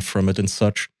doesn't learn from it and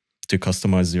such to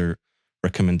customize your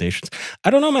recommendations. I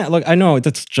don't know, man. Like, I know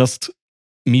that's just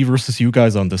me versus you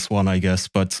guys on this one, I guess.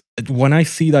 But when I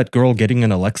see that girl getting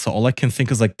an Alexa, all I can think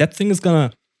is like, that thing is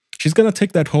she's gonna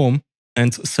take that home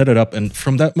and set it up. And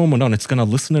from that moment on, it's gonna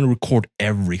listen and record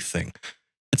everything.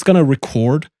 It's gonna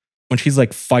record when she's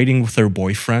like fighting with her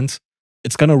boyfriend.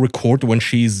 It's gonna record when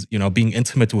she's, being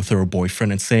intimate with her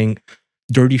boyfriend and saying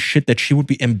dirty shit that she would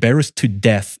be embarrassed to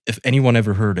death if anyone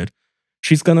ever heard it.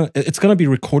 It's gonna be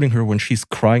recording her when she's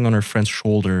crying on her friend's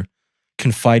shoulder,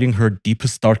 confiding her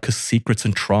deepest, darkest secrets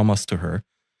and traumas to her.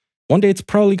 One day it's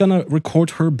probably gonna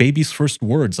record her baby's first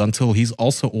words until he's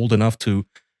also old enough to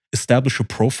establish a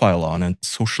profile on and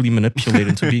socially manipulate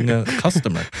into being a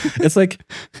customer. It's like,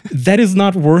 that is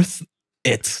not worth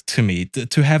it to me,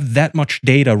 to have that much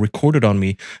data recorded on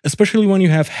me, especially when you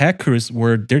have hackers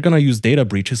where they're going to use data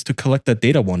breaches to collect that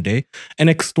data one day and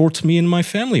extort me and my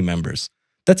family members.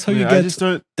 That's how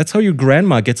that's how your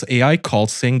grandma gets AI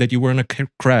calls saying that you were in a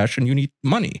crash and you need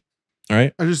money. All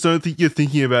right? I just don't think you're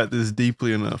thinking about this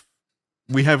deeply enough.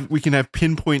 We can have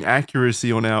pinpoint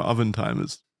accuracy on our oven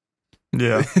timers.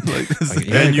 Yeah.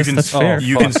 And you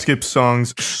can skip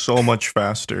songs so much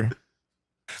faster.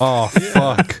 Oh,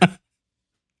 fuck.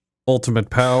 Ultimate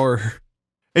power.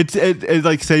 It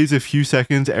like saves a few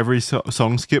seconds every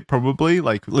song skip, probably.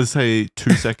 Like, let's say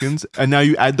 2 seconds. And now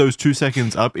you add those 2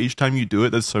 seconds up each time you do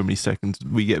it. There's so many seconds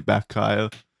we get back, Kaya,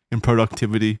 in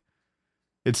productivity.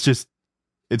 It's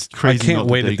crazy. I can't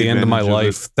wait at the end of my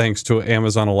life, thanks to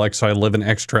Amazon Alexa, I live an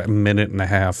extra minute and a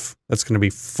half. That's going to be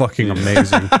fucking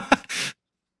amazing.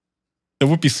 That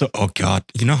would be so... Oh, God.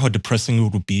 You know how depressing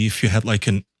it would be if you had like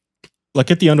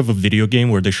at the end of a video game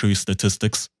where they show you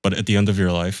statistics, but at the end of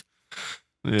your life,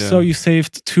 Yeah. So you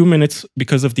saved 2 minutes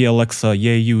because of the Alexa.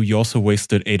 Yay, you. You also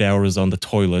wasted 8 hours on the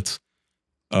toilet.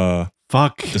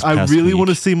 Fuck, this I past really week. want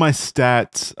to see my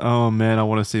stats. Oh man, I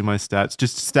want to see my stats.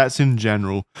 Just stats in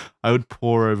general. I would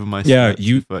pour over my Yeah,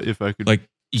 stats if I could. like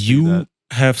you that.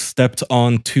 have stepped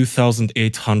on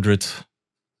 2,800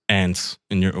 ants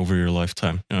over your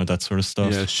lifetime. You know, that sort of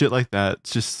stuff. Yeah, shit like that.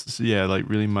 It's just, yeah, like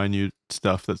really minute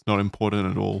stuff that's not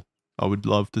important at all. I would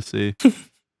love to see.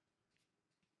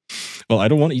 Well,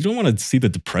 you don't want to see the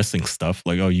depressing stuff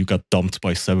like, oh, you got dumped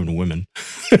by 7 women.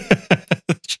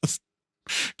 Just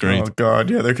great. Oh god,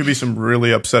 yeah, there could be some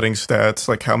really upsetting stats,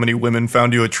 like how many women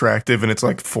found you attractive, and it's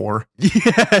like 4.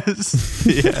 Yes.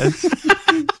 Yes.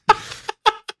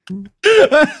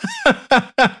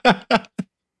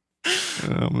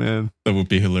 Oh man, That would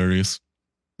be hilarious.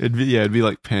 it'd be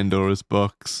like Pandora's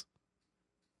box.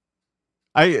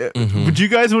 Mhm. Would you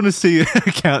guys want to see a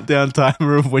countdown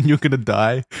timer of when you're gonna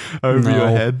die over your No.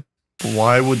 head?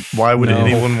 Why would No.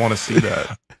 anyone want to see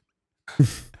that?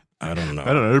 I don't know.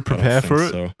 I don't know. Prepare I don't for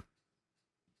it.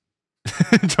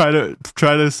 think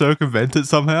try to circumvent it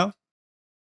somehow.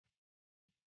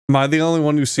 Am I the only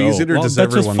one who sees So. it, or Well, does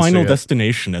that's everyone just Final see it?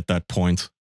 Destination at that point.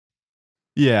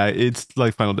 Yeah, it's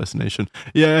like Final Destination.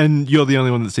 Yeah, and you're the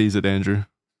only one that sees it, Andrew.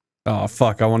 Oh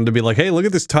fuck! I wanted to be like, hey, look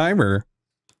at this timer.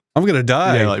 I'm gonna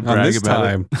die Yeah, like on brag this about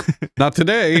time. Not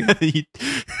today.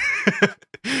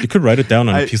 You could write it down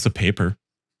on I- a piece of paper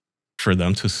for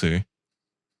them to see.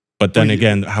 But then Well,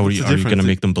 again, how are what's you the going to difference?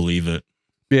 make them believe it?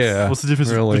 Yeah. What's the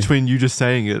difference really. between you just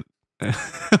saying it?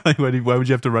 Like, why would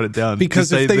you have to write it down? Because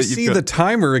Just say if they that you've see got- the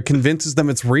timer, it convinces them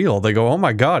it's real. They go, "Oh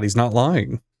my god, he's not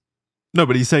lying." No,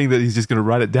 but he's saying that he's just going to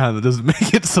write it down. That doesn't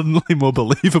make it suddenly more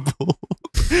believable.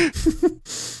 It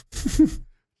Just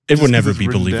would 'cause never it's be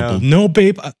written believable. down. No,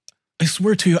 babe, I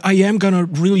swear to you, I am going to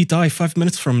really die 5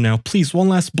 minutes from now. Please, one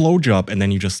last blowjob. And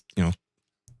then you just,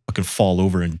 fucking fall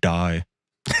over and die.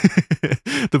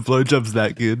 The blowjob's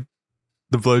that good.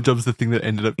 The blowjob's the thing that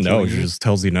ended up No, killing it you. just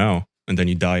tells you now. And then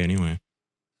you die anyway.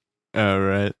 All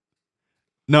right.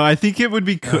 No, I think it would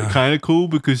be kind of cool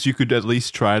because you could at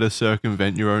least try to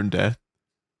circumvent your own death.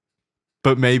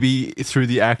 But maybe through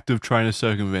the act of trying to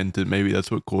circumvent it, maybe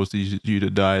that's what caused you to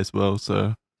die as well.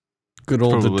 So, Good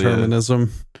old Probably,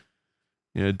 determinism.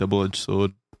 yeah, double-edged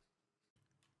sword.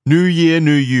 New year,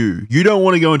 new you. You don't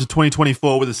want to go into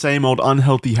 2024 with the same old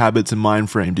unhealthy habits and mind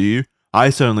frame, do you? I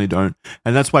certainly don't.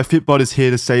 And that's why Fitbod is here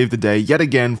to save the day yet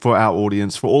again for our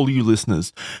audience, for all you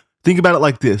listeners. Think about it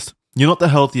like this. You're not the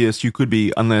healthiest you could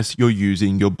be unless you're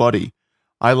using your body.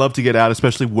 I love to get out,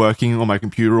 especially working on my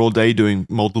computer all day, doing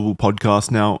multiple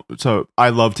podcasts now. So I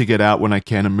love to get out when I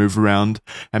can and move around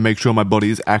and make sure my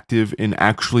body is active in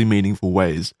actually meaningful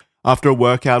ways. After a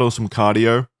workout or some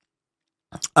cardio,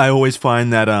 I always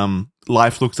find that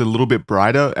life looks a little bit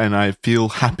brighter and I feel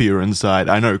happier inside.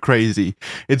 I know, crazy.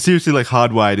 It's seriously like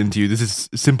hardwired into you. This is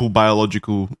simple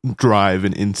biological drive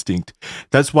and instinct.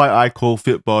 That's why I call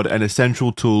Fitbod an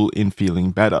essential tool in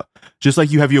feeling better. Just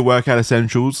like you have your workout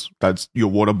essentials, that's your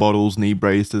water bottles, knee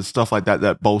braces, stuff like that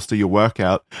that bolster your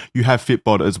workout, you have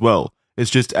Fitbod as well.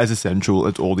 It's just as essential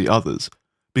as all the others.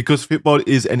 Because Fitbod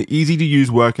is an easy to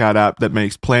use workout app that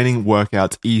makes planning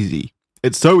workouts easy.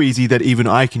 It's so easy that even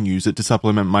I can use it to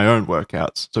supplement my own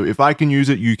workouts. So if I can use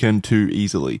it, you can too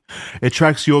easily. It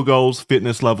tracks your goals,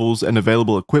 fitness levels, and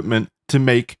available equipment to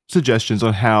make suggestions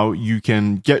on how you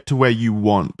can get to where you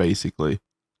want, basically.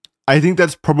 I think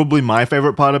that's probably my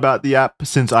favorite part about the app,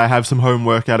 since I have some home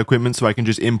workout equipment, so I can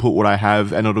just input what I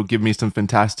have and it'll give me some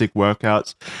fantastic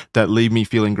workouts that leave me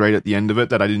feeling great at the end of it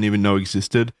that I didn't even know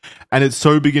existed. And it's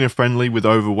so beginner friendly with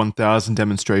over 1,000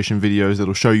 demonstration videos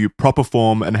that'll show you proper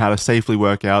form and how to safely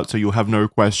work out so you'll have no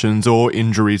questions or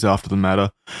injuries after the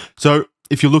matter. So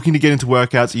if you're looking to get into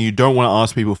workouts and you don't want to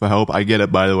ask people for help, I get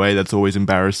it, by the way, that's always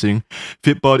embarrassing.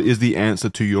 Fitbod is the answer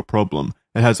to your problem.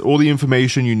 It has all the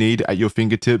information you need at your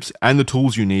fingertips and the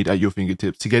tools you need at your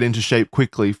fingertips to get into shape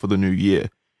quickly for the new year.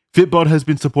 Fitbod has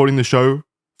been supporting the show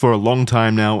for a long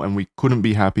time now, and we couldn't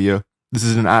be happier. This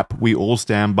is an app we all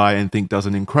stand by and think does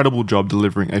an incredible job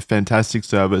delivering a fantastic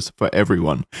service for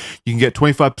everyone. You can get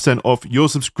 25% off your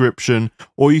subscription,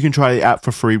 or you can try the app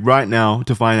for free right now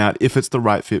to find out if it's the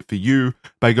right fit for you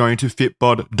by going to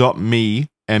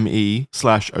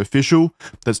fitbod.me/official.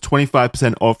 That's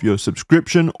 25% off your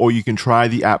subscription, or you can try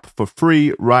the app for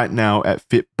free right now at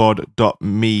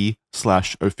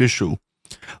fitbod.me/official.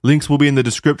 Links will be in the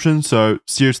description, so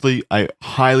seriously, I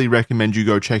highly recommend you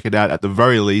go check it out at the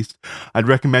very least. I'd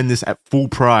recommend this at full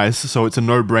price, so it's a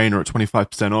no-brainer at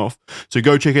 25% off. So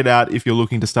go check it out if you're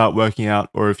looking to start working out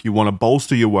or if you want to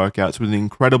bolster your workouts with an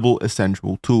incredible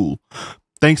essential tool.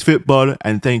 Thanks Fitbod,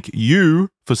 and thank you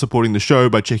for for supporting the show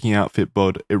by checking out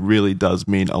Fitbod. It really does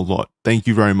mean a lot. Thank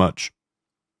you very much.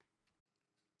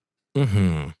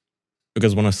 Mm-hmm. You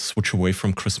guys want to switch away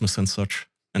from Christmas and such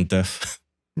and death?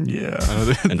 Yeah.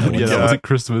 That wasn't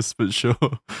Christmas, but sure.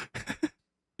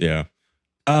 Yeah.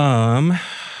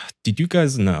 Did you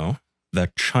guys know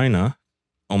that China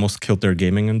almost killed their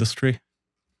gaming industry?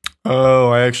 Oh,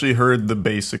 I actually heard the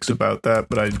basics about that,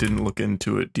 but I didn't look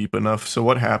into it deep enough. So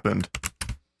what happened?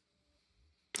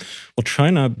 Well,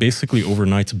 China basically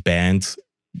overnight banned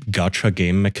gacha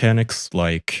game mechanics.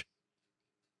 Like,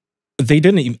 they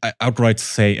didn't even outright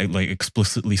say, like,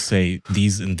 explicitly say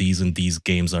these and these and these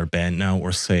games are banned now,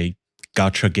 or say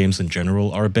gacha games in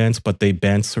general are banned, but they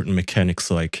banned certain mechanics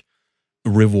like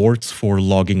rewards for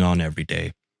logging on every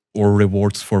day, or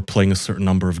rewards for playing a certain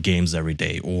number of games every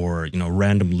day, or, you know,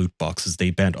 random loot boxes. They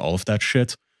banned all of that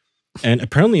shit. And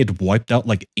apparently it wiped out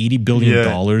like $80 billion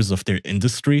of their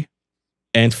industry,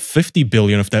 and 50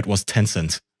 billion of that was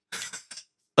Tencent.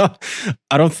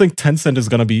 I don't think Tencent is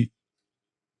going to be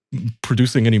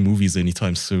producing any movies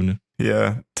anytime soon.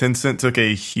 Yeah, Tencent took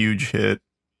a huge hit.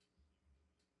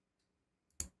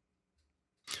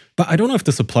 But I don't know if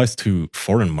this applies to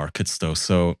foreign markets, though.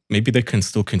 So maybe they can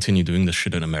still continue doing this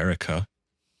shit in America,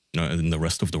 you know, in the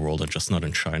rest of the world, and just not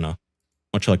in China.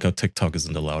 Much like how TikTok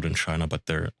isn't allowed in China, but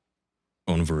their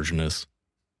own version is.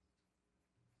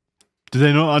 Did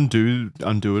they not undo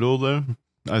it all, though?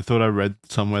 I thought I read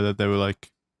somewhere that they were like,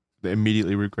 they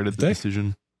immediately regretted the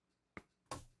decision.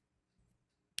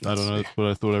 I don't know. That's what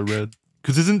I thought I read.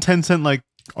 Because isn't Tencent like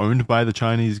owned by the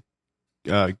Chinese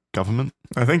government?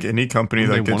 I think any company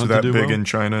that gets that big in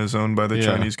China is owned by the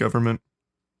Chinese government.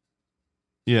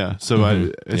 Yeah, so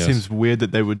it seems weird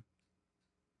that they would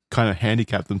kind of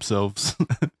handicap themselves.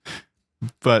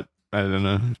 But I don't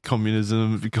know. Communist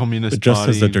it just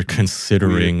party. says that they're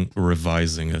considering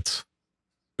revising it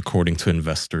according to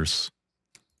investors.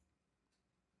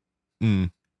 So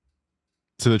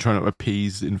they're trying to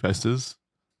appease investors.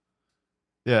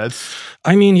 Yeah,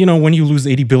 I mean, you know, when you lose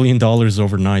 $80 billion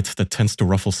overnight, that tends to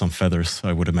ruffle some feathers,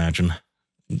 I would imagine,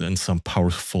 in some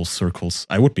powerful circles.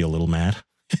 I would be a little mad.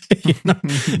 You know?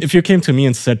 If you came to me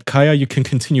and said, Kaya, you can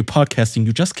continue podcasting,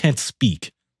 you just can't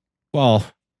speak. Well,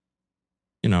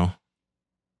 you know,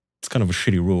 it's kind of a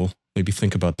shitty rule. Maybe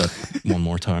think about that one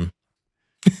more time.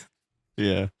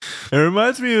 Yeah. It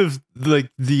reminds me of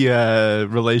like the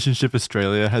relationship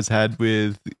Australia has had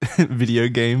with video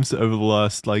games over the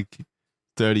last like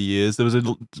 30 years. There was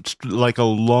a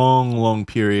long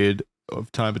period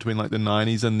of time between like the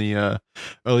 90s and the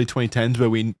early 2010s where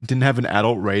we didn't have an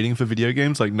adult rating for video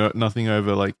games, like nothing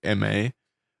over like MA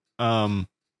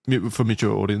for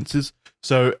mature audiences.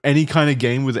 So any kind of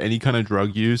game with any kind of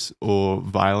drug use or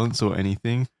violence or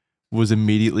anything was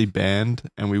immediately banned,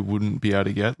 and we wouldn't be able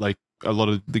to get like a lot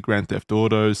of the Grand Theft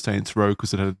Autos, Saints Row,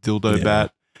 because it had a dildo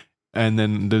bat. And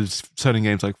then there's certain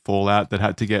games like Fallout that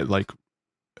had to get like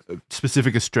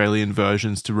specific Australian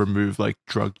versions to remove like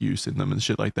drug use in them and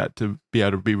shit like that to be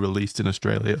able to be released in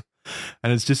Australia.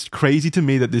 And it's just crazy to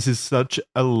me that this is such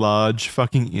a large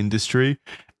fucking industry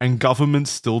and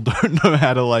governments still don't know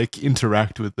how to like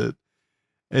interact with it.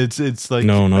 It's like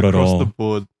no, not at all. The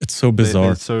board. It's so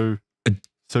bizarre. So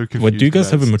confused. What, do you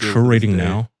guys have a mature rating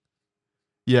now?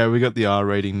 Yeah, we got the R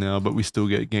rating now, but we still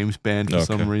get games banned for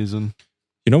some reason.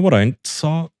 You know what I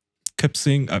kept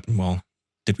seeing? Well,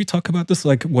 did we talk about this?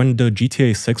 Like when the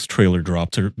GTA 6 trailer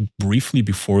dropped, or briefly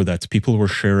before that, people were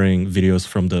sharing videos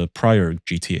from the prior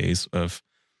GTAs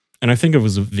and I think it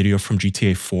was a video from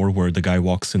GTA 4 where the guy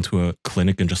walks into a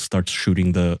clinic and just starts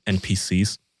shooting the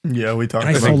NPCs. Yeah, we talked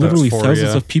about that. I saw literally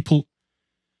thousands of people.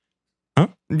 Huh?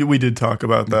 We did talk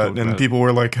about that, and people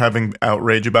were like having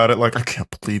outrage about it. Like, I can't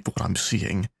believe what I'm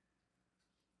seeing.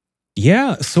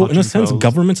 Yeah, so in a sense,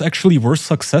 governments actually were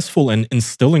successful in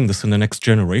instilling this in the next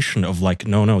generation of like,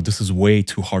 no, this is way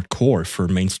too hardcore for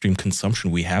mainstream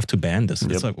consumption. We have to ban this.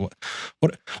 It's like,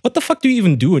 what the fuck do you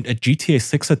even do at GTA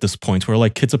 6 at this point where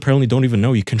like kids apparently don't even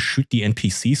know you can shoot the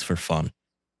NPCs for fun?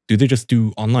 Do they just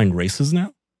do online races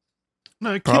now?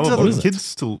 No, kids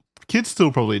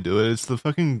still probably do it. It's the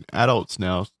fucking adults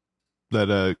now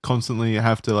that constantly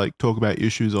have to like talk about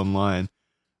issues online,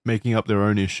 making up their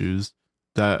own issues.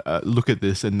 That look at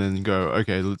this and then go,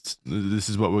 okay, this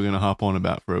is what we're going to harp on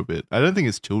about for a bit. I don't think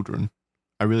it's children.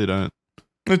 I really don't.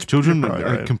 Children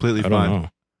are completely fine.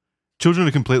 Children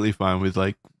are completely fine with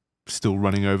like still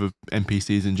running over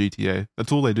NPCs in GTA.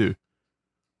 That's all they do.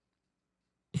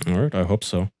 All right, I hope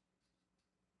so.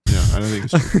 Yeah, I don't think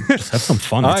it's true. Just have some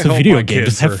fun. It's a video game.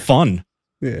 Just have fun.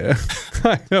 Yeah.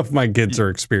 I hope my kids are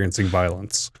experiencing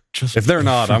violence. If they're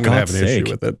not, I'm going to have an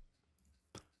issue with it.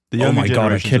 Oh my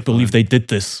god, I can't believe they did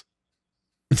this.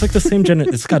 It's like the same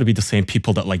it's got to be the same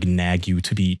people that like nag you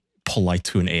to be polite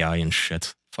to an AI and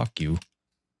shit. Fuck you.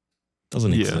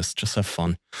 Doesn't exist. Just have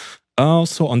fun.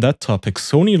 So on that topic,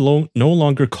 Sony no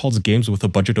longer calls games with a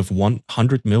budget of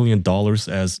 $100 million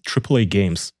as AAA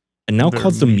games, and now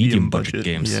calls them medium budget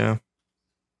games. Yeah.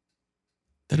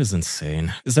 That is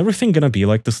insane. Is everything gonna be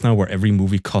like this now, where every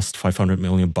movie costs $500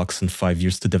 million in 5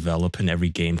 years to develop, and every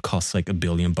game costs like $1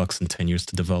 billion in 10 years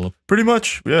to develop? Pretty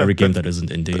much, yeah. Every game that isn't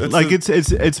indie. Like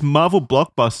it's Marvel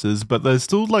blockbusters, but there's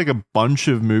still like a bunch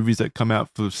of movies that come out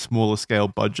for smaller scale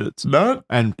budgets. I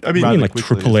mean like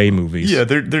AAA movies. Yeah,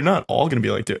 they're not all going to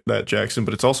be like that, Jackson.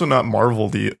 But it's also not Marvel.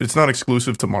 It's not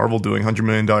exclusive to Marvel doing $100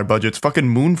 million budgets.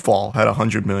 Fucking Moonfall had a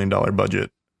 $100 million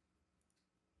budget.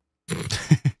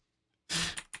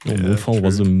 Well, Moonfall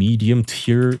was a medium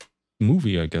tier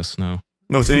movie, I guess now.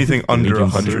 No, it's anything under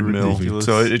Medium 100 mil. ridiculous.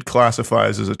 So it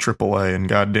classifies as a AAA, and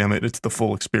goddamn it, it's the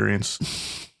full experience.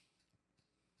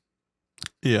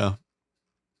 Yeah.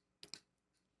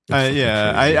 It's fucking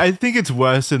Yeah, crazy. I think it's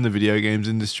worse in the video games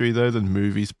industry though than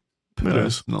movies It is.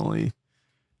 personally.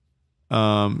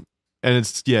 And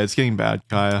it's getting bad,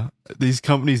 Kaya. These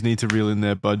companies need to reel in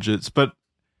their budgets, but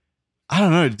I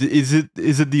don't know. Is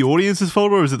it the audience's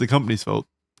fault or is it the company's fault?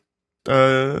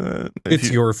 It's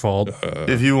your fault.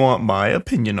 If you want my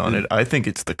opinion on it, I think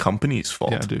it's the company's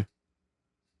fault. Yeah, I do.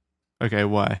 Okay,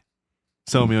 why?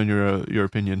 Sell me on your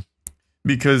opinion.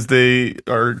 Because they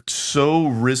are so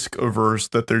risk averse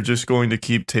that they're just going to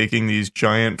keep taking these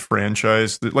giant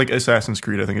franchise, like Assassin's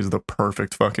Creed, I think is the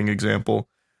perfect fucking example.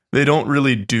 They don't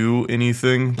really do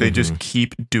anything. They just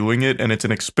keep doing it, and it's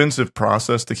an expensive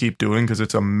process to keep doing because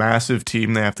it's a massive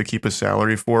team they have to keep a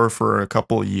salary for a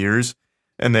couple of years,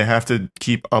 and they have to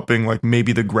keep upping like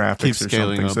maybe the graphics or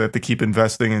something. So they have to keep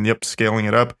investing and scaling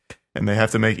it up, and they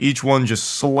have to make each one just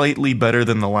slightly better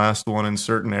than the last one in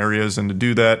certain areas, and to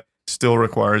do that still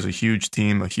requires a huge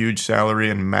team, a huge salary,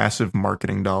 and massive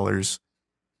marketing dollars.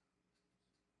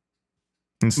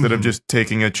 Instead of just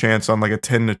taking a chance on like a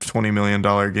 $10 to $20 million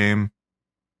game.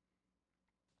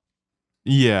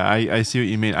 Yeah, I see what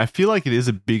you mean. I feel like it is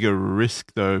a bigger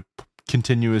risk though,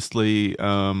 continuously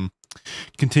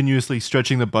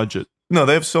stretching the budget. No,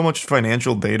 they have so much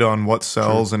financial data on what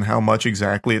sells and how much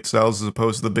exactly it sells, as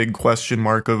opposed to the big question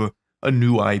mark of a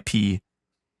new IP.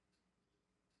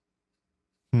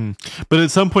 But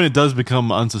at some point it does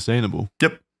become unsustainable.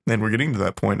 Yep, and we're getting to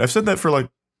that point. I've said that for like,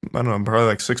 I don't know, probably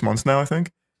like 6 months now, I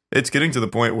think. It's getting to the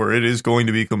point where it is going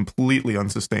to be completely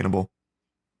unsustainable.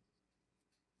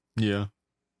 Yeah.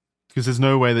 Because there's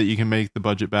no way that you can make the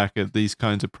budget back at these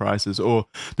kinds of prices, or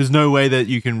there's no way that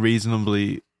you can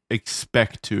reasonably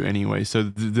expect to anyway. So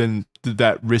then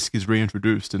that risk is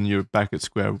reintroduced and you're back at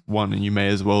square one, and you may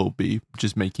as well be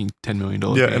just making $10 million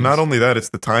Yeah, games. and not only that, it's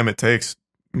the time it takes.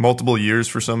 Multiple years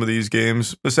for some of these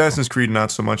games. Assassin's Creed,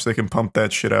 not so much. They can pump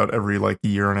that shit out every like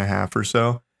year and a half or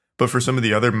so. But for some of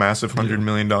the other massive $100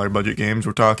 million budget games,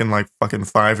 we're talking like fucking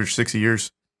 5 or 6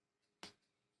 years.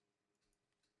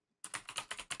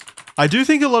 I do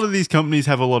think a lot of these companies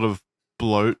have a lot of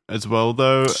bloat as well,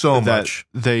 though. So that much.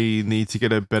 they need to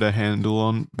get a better handle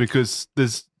on, because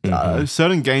there's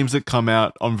certain games that come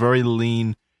out on very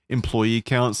lean employee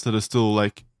counts that are still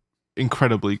like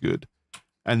incredibly good.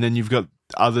 And then you've got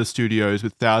other studios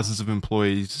with thousands of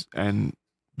employees, and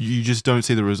you just don't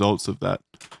see the results of that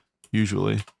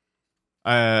usually.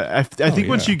 I think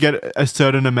once you get a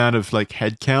certain amount of like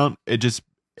head count, the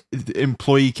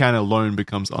employee count alone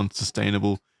becomes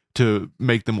unsustainable to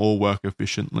make them all work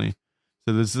efficiently.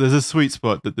 So there's a sweet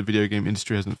spot that the video game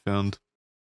industry hasn't found.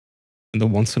 And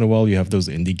then once in a while, you have those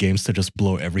indie games that just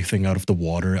blow everything out of the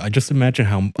water. I just imagine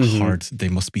how hard they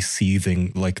must be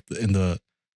seething, like in the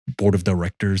board of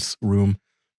directors room,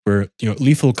 where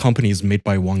Lethal Company is made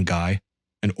by one guy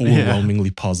and overwhelmingly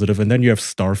positive, and then you have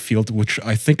Starfield, which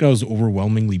I think was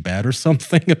overwhelmingly bad or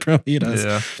something. Apparently, it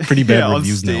has pretty bad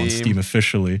reviews now on Steam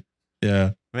officially.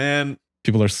 Yeah, man,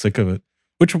 people are sick of it.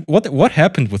 What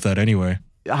happened with that anyway?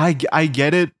 I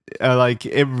get it. Like,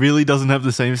 it really doesn't have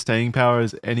the same staying power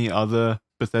as any other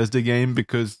Bethesda game,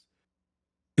 because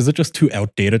is it just too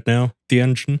outdated now, the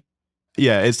engine?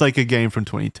 Yeah, it's like a game from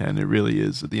 2010. It really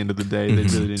is. At the end of the day, they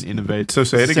really didn't innovate. So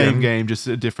say it Same again. game, just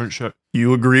a different show.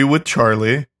 You agree with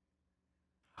Charlie?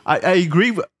 I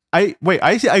agree. I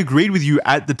agreed with you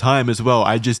at the time as well.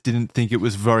 I just didn't think it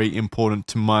was very important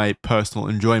to my personal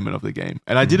enjoyment of the game,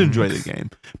 and I did enjoy the game.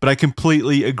 But I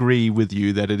completely agree with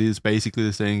you that it is basically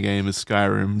the same game as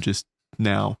Skyrim, just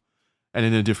now and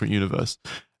in a different universe.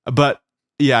 But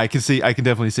yeah, I can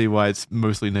definitely see why it's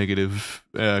mostly negative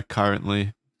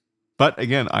currently. But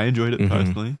again, I enjoyed it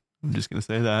personally. I'm just going to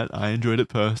say that. I enjoyed it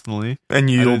personally.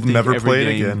 And you'll never play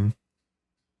it again.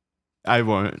 I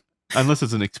won't. Unless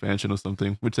it's an expansion or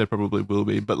something, which there probably will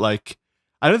be. But like,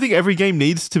 I don't think every game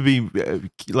needs to be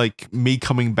like me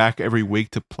coming back every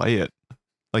week to play it.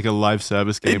 Like a live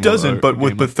service game. It doesn't, but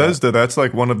with Bethesda, that's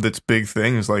like one of its big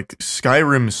things. Like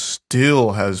Skyrim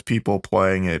still has people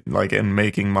playing it, like, and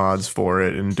making mods for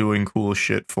it and doing cool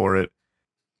shit for it.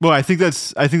 Well, I think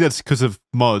that's because of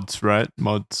mods, right?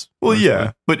 Mods. Well,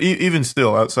 yeah, but even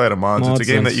still, outside of mods, it's a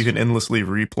game that you can endlessly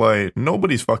replay.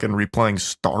 Nobody's fucking replaying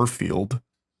Starfield.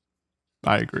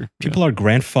 I agree. People are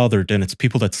grandfathered in. It's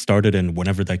people that started in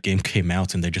whenever that game came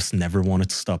out, and they just never wanted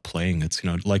to stop playing it.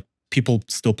 You know, like people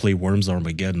still play Worms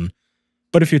Armageddon.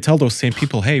 But if you tell those same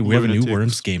people, hey, we have a new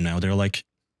Worms game now, they're like,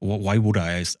 well, why would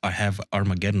I? I have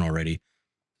Armageddon already.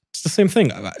 It's the same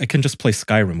thing. I can just play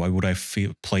Skyrim. Why would I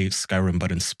play Skyrim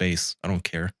but in space? I don't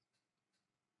care.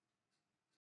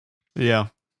 Yeah.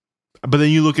 But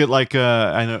then you look at like,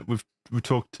 I know we've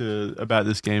talked about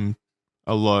this game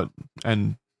a lot,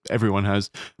 and everyone has.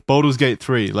 Baldur's Gate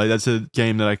 3, like that's a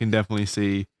game that I can definitely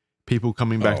see people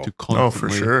coming back to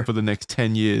constantly for the next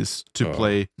 10 years to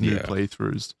play new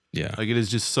playthroughs. Yeah. Like it is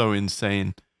just so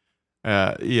insane.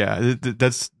 That's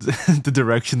the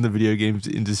direction the video games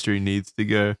industry needs to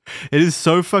go. It is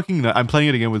so fucking I'm playing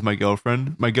it again with my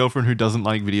girlfriend who doesn't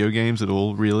like video games at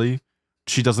all, really.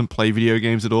 She doesn't play video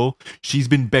games at all. She's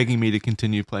been begging me to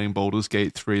continue playing Baldur's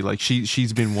Gate 3. Like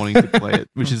she's been wanting to play it,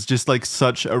 which is just like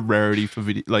such a rarity for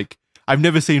video. Like I've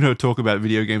never seen her talk about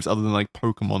video games other than like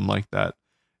Pokemon like that.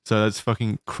 So that's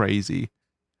fucking crazy.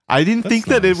 I didn't think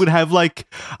that it would have like.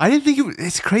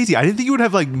 It's crazy. I didn't think it would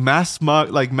have like mass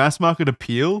market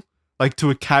appeal, like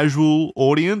to a casual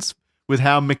audience with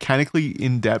how mechanically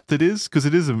in depth it is, because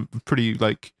it is a pretty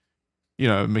like,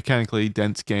 mechanically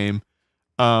dense game.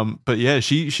 But yeah,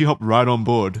 she hopped right on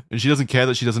board, and she doesn't care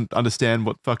that she doesn't understand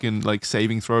what fucking like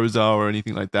saving throws are or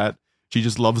anything like that. She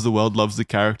just loves the world, loves the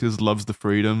characters, loves the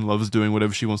freedom, loves doing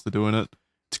whatever she wants to do in it.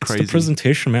 It's crazy. It's the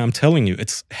presentation, man. I'm telling you,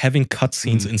 it's having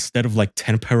cutscenes instead of like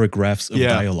 10 paragraphs of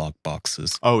dialogue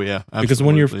boxes. Oh, yeah. Absolutely. Because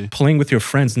when you're playing with your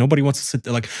friends, nobody wants to sit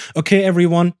there like, okay,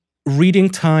 everyone, reading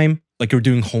time, like you're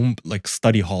doing home, like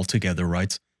study hall together,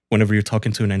 right? Whenever you're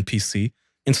talking to an NPC.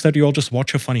 Instead, you all just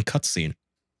watch a funny cutscene.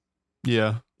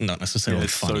 Yeah. Not necessarily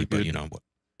funny, but you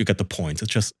get the point. It's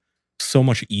just so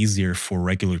much easier for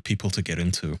regular people to get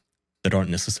into that aren't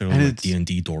necessarily like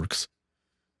D&D dorks.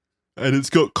 And it's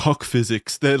got cock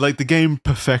physics. They're like the game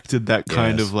perfected that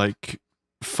kind of like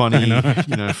funny,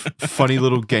 funny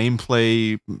little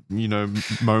gameplay,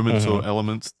 moments or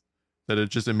elements that are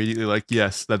just immediately like,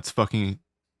 yes, that's fucking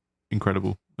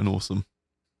incredible and awesome.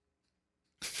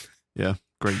 Yeah,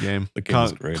 great game. The game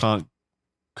is great.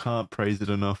 Can't praise it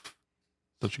enough.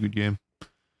 Such a good game.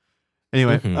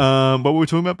 Anyway, what were we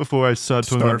talking about before I started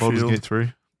talking about Baldur's Gate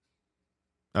 3?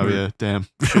 Oh yeah, damn.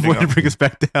 Way to bring us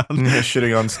back down.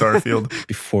 Shitting on Starfield.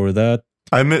 Before that,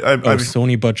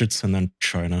 Sony budgets and then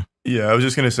China. Yeah, I was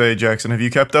just going to say, Jackson, have you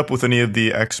kept up with any of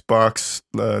the Xbox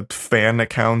fan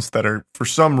accounts that are, for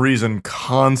some reason,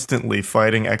 constantly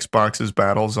fighting Xbox's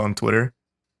battles on Twitter?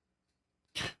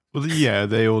 Well, yeah,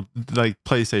 they all, like,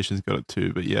 PlayStation's got it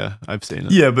too, but yeah, I've seen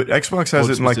it. Yeah, but Xbox has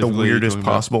it in, like, the weirdest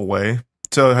possible way.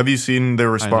 So, have you seen their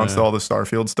response to all the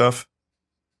Starfield stuff?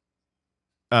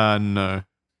 No.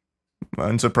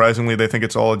 Unsurprisingly, they think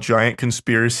it's all a giant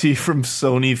conspiracy from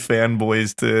Sony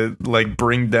fanboys to like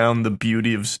bring down the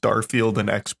beauty of Starfield and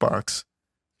Xbox,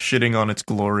 shitting on its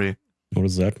glory. What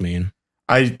does that mean?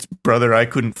 Brother, I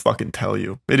couldn't fucking tell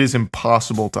you. It is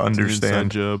impossible to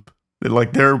understand.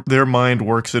 Like their mind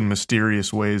works in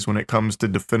mysterious ways when it comes to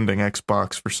defending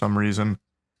Xbox for some reason.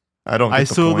 I don't. I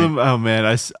saw them. Oh man,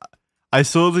 I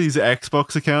saw these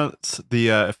Xbox accounts, the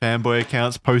fanboy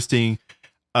accounts, posting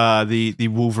the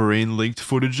Wolverine leaked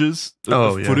footage,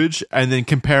 and then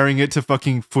comparing it to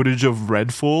fucking footage of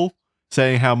Redfall,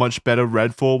 saying how much better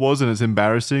Redfall was, and it's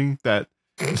embarrassing that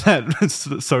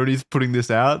Sony's putting this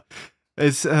out.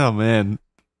 It's man,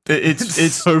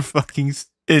 it's so fucking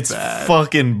bad.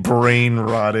 Fucking brain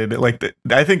rotted. Like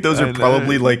I think those are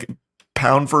probably like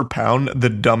pound for pound the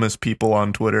dumbest people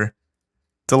on Twitter.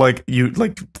 To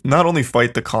not only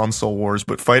fight the console wars,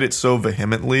 but fight it so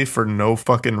vehemently for no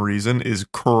fucking reason is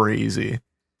crazy.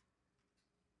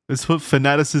 It's what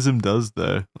fanaticism does,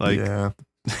 though. Like, yeah.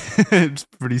 It's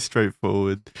pretty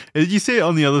straightforward. You see it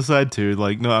on the other side too.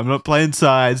 Like, no, I'm not playing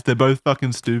sides. They're both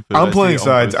fucking stupid. I'm playing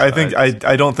sides. I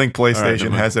don't think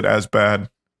PlayStation has it as bad.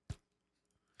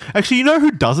 Actually, you know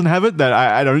who doesn't have it that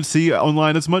I don't see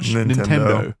online as much?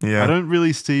 Nintendo. Yeah. I don't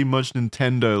really see much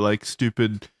Nintendo, like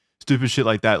stupid shit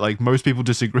like that. Like most people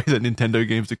disagree that Nintendo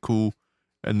games are cool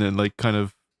and then like kind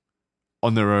of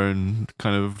on their own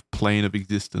kind of plane of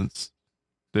existence.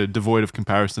 They're devoid of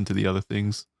comparison to the other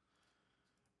things.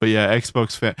 But yeah,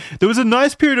 Xbox fan. There was a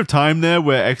nice period of time there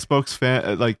where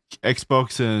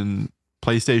Xbox and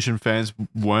PlayStation fans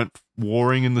weren't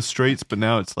warring in the streets, but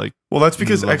now it's like. Well, that's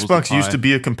because Xbox used to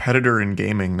be a competitor in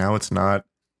gaming. Now it's not.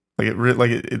 Well,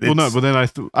 no, but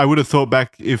then I would have thought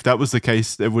back if that was the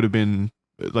case, it would have been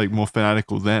like more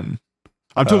fanatical then.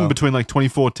 I'm talking between like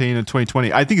 2014 and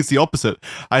 2020. I think it's the opposite.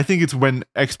 I think it's when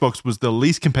Xbox was the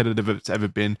least competitive it's ever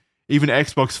been. Even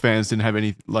Xbox fans didn't have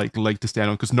any like leg to stand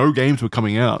on because no games were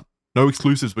coming out, no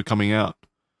exclusives were coming out.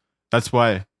 That's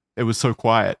why it was so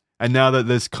quiet. And now that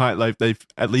there's they've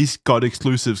at least got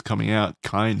exclusives coming out,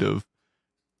 kind of,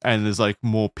 and there's like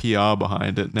more PR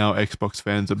behind it. Now Xbox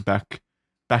fans are back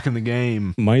in the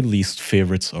game. My least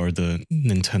favorites are the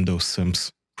Nintendo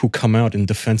simps who come out in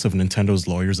defense of Nintendo's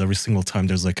lawyers every single time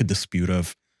there's like a dispute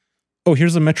of, oh,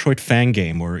 here's a Metroid fan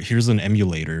game, or here's an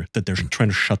emulator that they're trying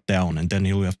to shut down. And then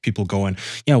you'll have people going,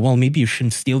 yeah, well, maybe you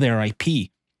shouldn't steal their IP.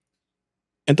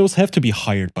 And those have to be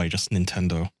hired by just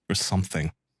Nintendo or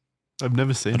something. I've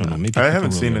never seen that. I don't know. Maybe I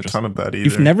haven't seen a ton of that either.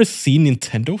 You've never seen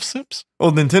Nintendo Sims?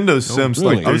 Well, Nintendo Sims,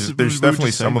 really? like there's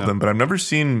definitely some of them, but I've never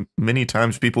seen many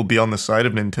times people be on the side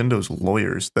of Nintendo's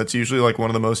lawyers. That's usually like one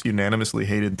of the most unanimously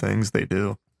hated things they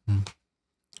do.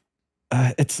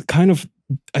 It's kind of,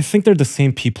 I think they're the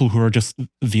same people who are just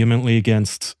vehemently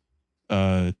against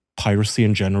piracy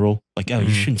in general. Like, oh,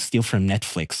 you shouldn't steal from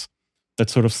Netflix.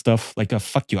 That sort of stuff. Like,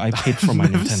 fuck you, I paid for my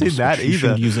I've never Nintendo seen that Switch. You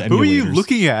shouldn't use emulators. Who are you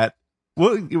looking at?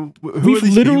 Who We've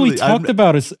literally talked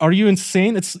about it. Are you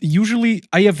insane? It's usually,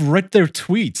 I have read their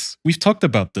tweets. We've talked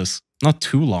about this not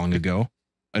too long ago.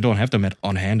 I don't have them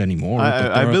on hand anymore.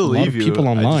 I believe you. People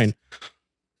online.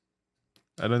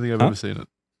 I don't think I've ever seen it.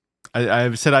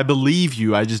 I've said I believe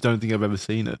you. I just don't think I've ever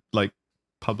seen it, like,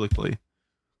 publicly.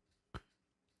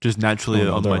 Just naturally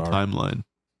on my timeline.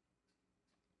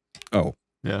 Oh.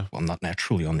 Yeah. Well, not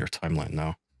naturally on your timeline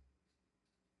now.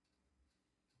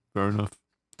 Fair enough.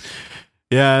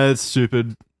 Yeah, it's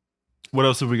stupid. What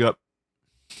else have we got?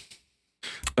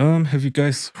 Have you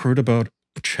guys heard about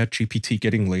ChatGPT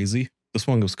getting lazy? This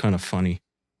one was kind of funny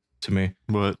to me.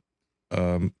 What?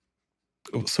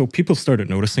 So people started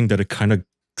noticing that it kind of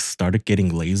started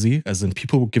getting lazy, as in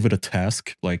people would give it a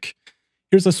task, like,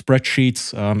 here's a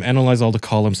spreadsheet, analyze all the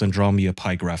columns and draw me a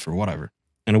pie graph or whatever.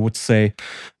 And it would say,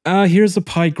 here's a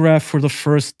pie graph for the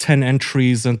first 10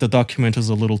 entries and the document is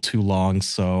a little too long,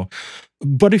 so...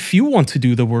 But if you want to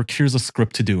do the work, here's a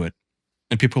script to do it.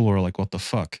 And people were like, what the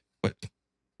fuck?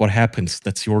 What happens?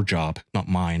 That's your job, not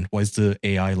mine. Why is the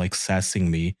AI like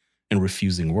sassing me and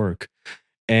refusing work?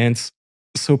 And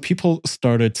so people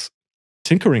started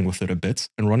tinkering with it a bit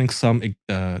and running some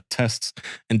tests.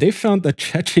 And they found that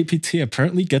ChatGPT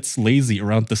apparently gets lazy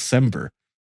around December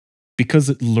because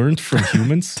it learned from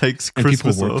humans. Takes and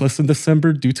Christmas people work off. less in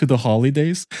December due to the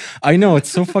holidays. I know, it's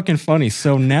so fucking funny.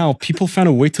 So now people found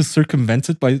a way to circumvent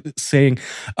it by saying,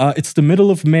 it's the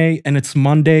middle of May and it's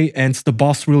Monday and the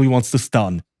boss really wants this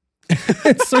done.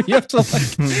 So you have to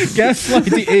like gaslight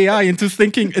the AI into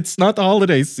thinking it's not the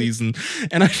holiday season.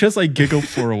 And I just like giggled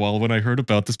for a while when I heard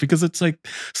about this because it's like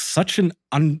such an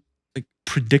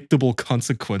unpredictable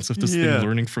consequence of this thing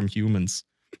learning from humans.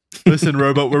 Listen,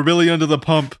 robot, we're really under the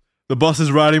pump. The boss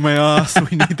is riding my ass.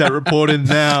 We need that report in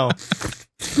now.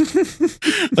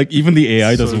 Like even the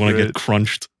AI doesn't want to get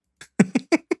crunched.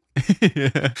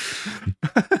 Yeah.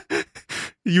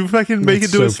 You fucking make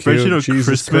it do a spreadsheet of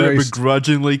Christmas and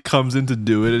begrudgingly comes in to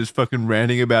do it. It's fucking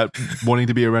ranting about wanting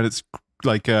to be around its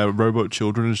like robot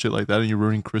children and shit like that, and you're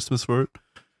ruining Christmas for it.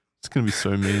 It's gonna be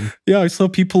so mean. Yeah, I saw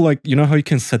people like, you know how you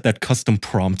can set that custom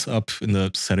prompt up in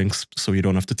the settings so you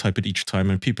don't have to type it each time,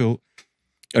 and people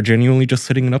are genuinely just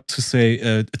setting it up to say,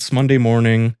 it's Monday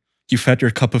morning, you've had your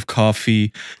cup of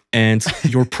coffee, and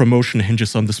your promotion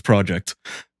hinges on this project.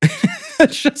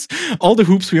 It's just all the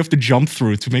hoops we have to jump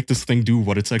through to make this thing do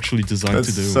what it's actually designed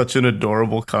to do. Such an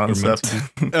adorable concept.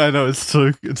 I know, it's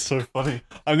so funny.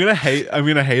 I'm gonna hate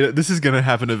it. This is gonna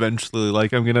happen eventually.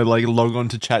 Like I'm gonna like log on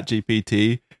to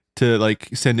ChatGPT to like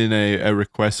send in a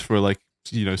request for like,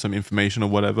 you know, some information or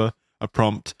whatever, a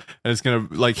prompt, and it's gonna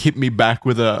like hit me back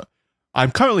with a,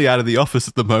 I'm currently out of the office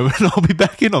at the moment. I'll be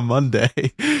back in on Monday.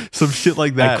 Some shit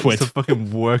like that. I quit. It's a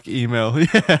fucking work email.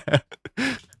 Yeah.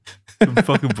 Some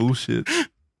fucking bullshit.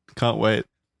 Can't wait.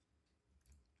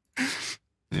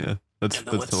 Yeah, that's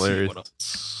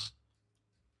hilarious.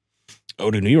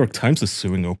 Oh, the New York Times is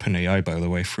suing OpenAI, by the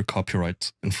way, for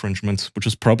copyright infringement, which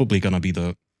is probably gonna be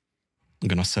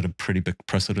gonna set a pretty big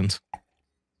precedent.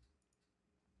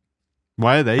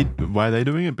 Why are they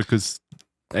doing it? Because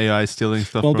AI is stealing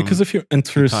stuff. Well, because if you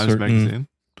enter Times magazine.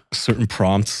 certain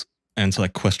prompts, and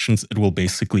like questions, it will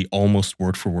basically almost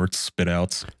word for word spit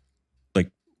out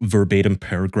like verbatim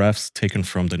paragraphs taken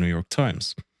from the New York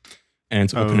Times. And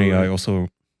OpenAI also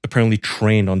apparently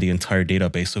trained on the entire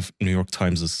database of New York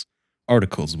Times'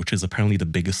 articles, which is apparently the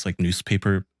biggest like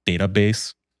newspaper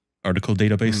database, article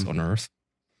database on Earth.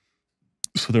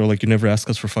 So they're like, you never ask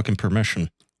us for fucking permission.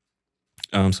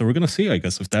 So we're going to see, I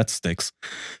guess, if that sticks.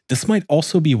 This might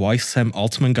also be why Sam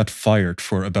Altman got fired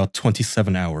for about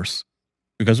 27 hours.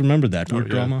 You guys remember that weird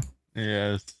drama?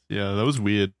 Yes. Yeah, that was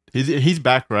weird. He's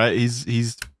back, right?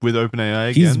 He's with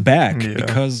OpenAI again? He's back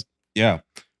because,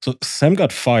 So Sam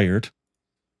got fired,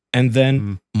 and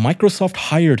then Microsoft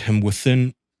hired him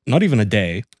within not even a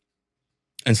day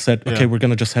and said, okay, we're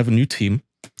going to just have a new team.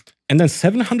 And then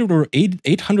 700 or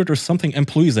 800 or something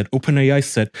employees at OpenAI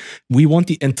said, we want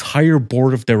the entire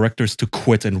board of directors to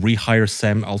quit and rehire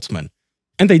Sam Altman.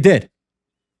 And they did.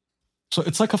 So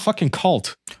it's like a fucking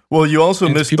cult. Well, you also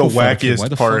missed the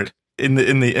wackiest part. In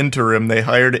the interim, they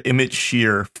hired Emmett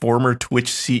Shear, former Twitch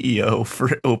CEO, for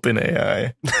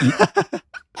OpenAI.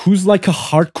 Who's like a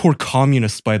hardcore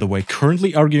communist, by the way,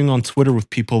 currently arguing on Twitter with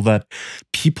people that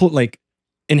like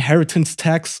inheritance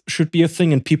tax should be a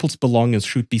thing and people's belongings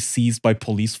should be seized by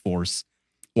police force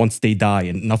once they die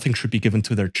and nothing should be given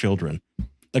to their children.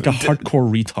 Like a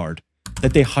hardcore retard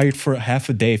that they hired for half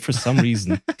a day for some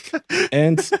reason.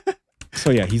 And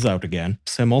so yeah, he's out again.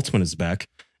 Sam Altman is back.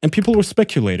 And people were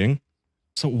speculating,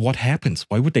 so what happens?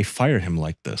 Why would they fire him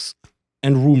like this?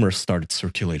 And rumors started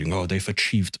circulating. Oh, they've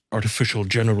achieved artificial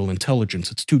general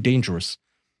intelligence. It's too dangerous.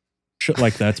 Shit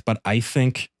like that. But I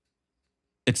think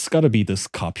it's got to be this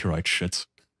copyright shit.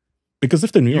 Because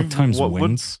if the New York Times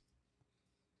wins...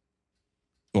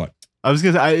 What? I was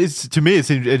going to say, to me,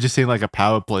 it just seemed like a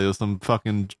power play or some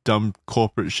fucking dumb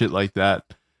corporate shit like that.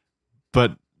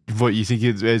 But what you think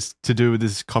is to do with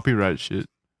this copyright shit?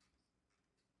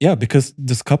 Yeah, because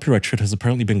this copyright shit has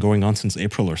apparently been going on since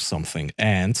April or something.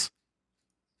 And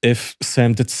if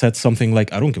Sam did said something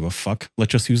like, I don't give a fuck,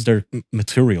 let's just use their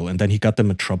material, and then he got them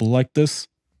in trouble like this,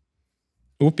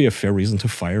 it would be a fair reason to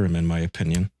fire him, in my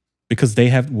opinion. Because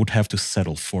they would have to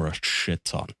settle for a shit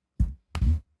ton.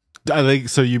 I think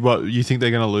so. You think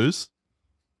they're gonna lose?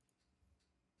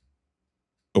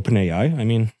 OpenAI? I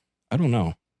mean, I don't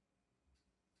know.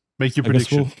 Make your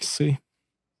prediction. I guess we'll see.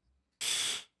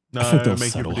 No, I think they'll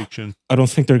make settle. your prediction. I don't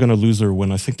think they're gonna lose or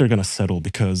win. I think they're gonna settle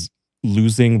because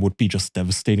losing would be just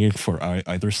devastating for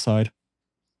either side.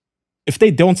 If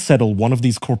they don't settle, one of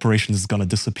these corporations is gonna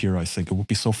disappear. I think it would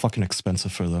be so fucking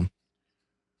expensive for them.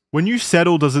 When you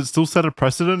settle, does it still set a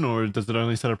precedent, or does it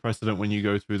only set a precedent when you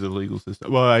go through the legal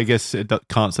system? Well, I guess it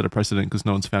can't set a precedent because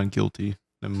no one's found guilty.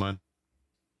 Never mind.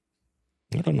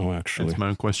 I don't know, actually. That's my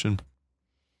own question.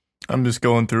 I'm just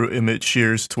going through Emmett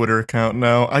Shear's Twitter account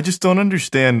now. I just don't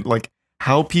understand, like,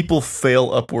 how people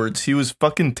fail upwards. He was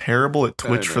fucking terrible at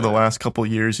Twitch for the last couple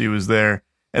years he was there.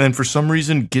 And then for some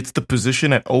reason gets the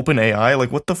position at OpenAI.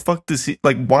 Like, what the fuck does he...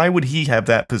 Like, why would he have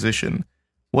that position?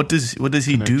 What does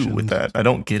he do with that? I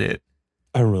don't get it.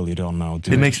 I really don't know,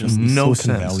 dude. It makes just no Silicon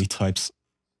sense. Valley types.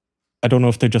 I don't know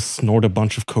if they just snort a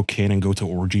bunch of cocaine and go to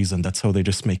orgies and that's how they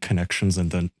just make connections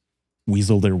and then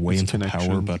weasel their way into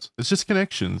power. But it's just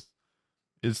connections.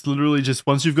 It's literally just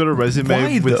once you've got a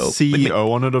resume with CEO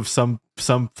on it of some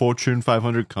Fortune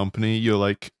 500 company, you're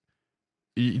like,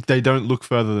 they don't look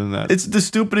further than that. It's the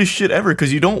stupidest shit ever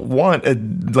because you don't want a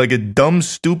dumb,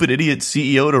 stupid idiot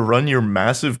CEO to run your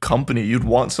massive company. You'd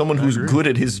want someone who's good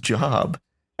at his job.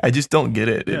 I just don't get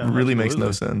it. Yeah, it really makes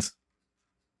no sense.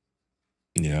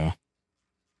 Yeah.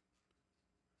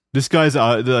 This guy's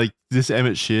like this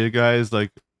Emmett Shear guy is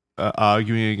like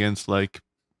arguing against like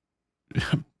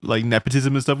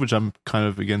nepotism and stuff, which I'm kind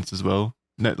of against as well.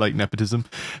 Like nepotism,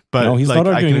 but no, he's like, not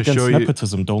arguing against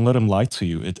nepotism. Don't let him lie to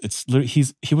you.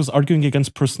 He was arguing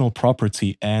against personal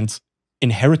property and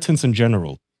inheritance in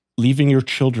general, leaving your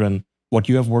children what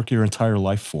you have worked your entire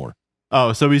life for.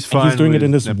 Oh, so he's fine. And he's doing it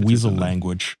in this weasel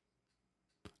language.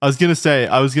 I was gonna say,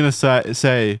 I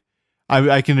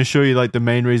can assure you, like the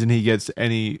main reason he gets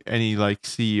any like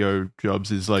CEO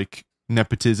jobs is like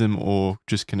nepotism or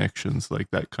just connections,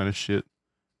 like that kind of shit.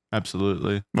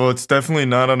 Absolutely. Well, it's definitely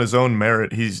not on his own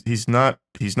merit. He's not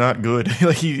good.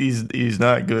 Like he's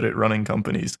not good at running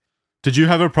companies. Did you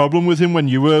have a problem with him when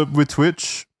you were with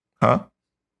Twitch? Huh?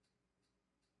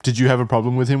 Did you have a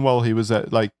problem with him while he was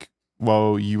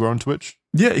while you were on Twitch?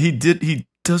 Yeah, he did. He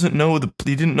didn't know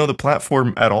the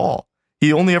platform at all.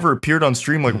 He only ever appeared on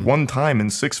stream like one time in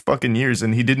 6 fucking years,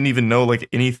 and he didn't even know like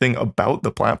anything about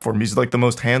the platform. He's like the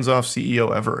most hands-off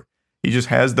CEO ever. He just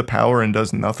has the power and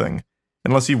does nothing.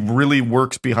 unless he really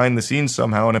works behind the scenes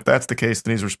somehow. And if that's the case,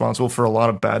 then he's responsible for a lot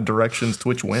of bad directions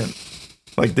Twitch went.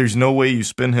 Like, there's no way you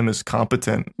spin him as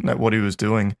competent at what he was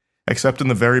doing, except in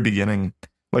the very beginning.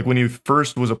 Like, when he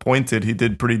first was appointed, he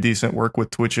did pretty decent work with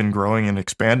Twitch and growing and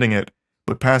expanding it.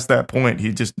 But past that point,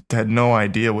 he just had no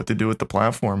idea what to do with the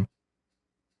platform.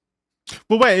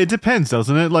 Well, wait, it depends,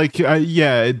 doesn't it? Like,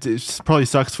 yeah, it probably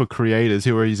sucks for creators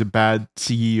where he's a bad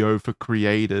CEO for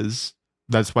creators.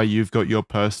 That's why you've got your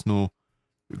personal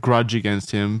grudge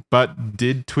against him. But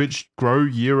did Twitch grow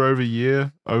year over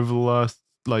year over the last,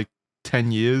 like,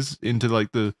 10 years into,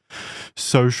 like, the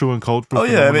social and cultural? Oh,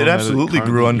 yeah, I mean, it absolutely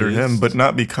grew under him, but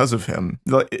not because of him.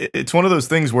 Like, it's one of those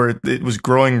things where it was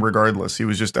growing regardless. He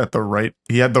was just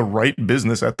he had the right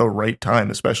business at the right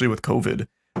time, especially with COVID.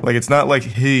 Like, it's not like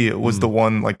he was the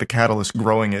one, like, the catalyst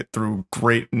growing it through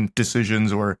great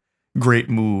decisions or great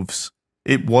moves.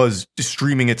 It was,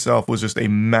 streaming itself was just a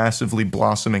massively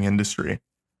blossoming industry.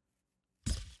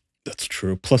 That's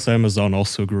true. Plus Amazon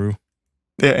also grew.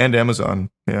 Yeah, and Amazon,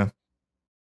 yeah.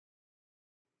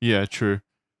 Yeah, true.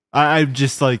 I'm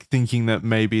just, like, thinking that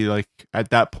maybe, like, at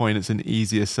that point it's an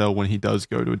easier sell when he does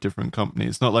go to a different company.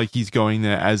 It's not like he's going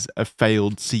there as a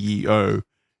failed CEO.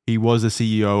 He was a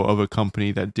CEO of a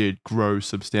company that did grow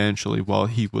substantially while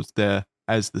he was there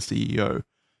as the CEO.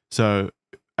 So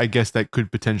I guess that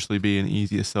could potentially be an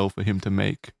easier sell for him to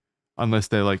make, unless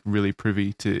they're, like, really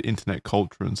privy to internet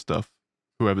culture and stuff,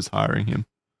 whoever's hiring him.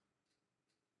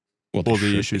 Well, Or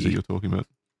the issues that you're talking about.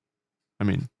 I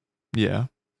mean, yeah,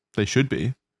 they should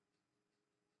be.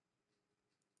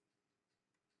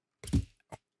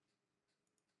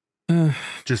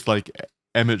 Just like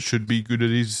Emmett should be good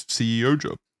at his CEO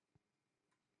job.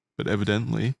 But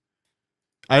evidently,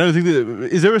 I don't think that...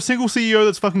 Is there a single CEO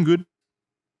that's fucking good?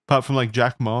 Apart from, like,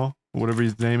 Jack Ma, or whatever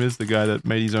his name is, the guy that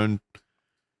made his own...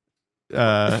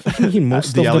 I mean,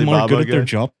 most of them are good at their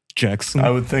job, Jackson. I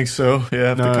would think so,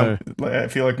 yeah. No. I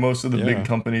feel like most of the big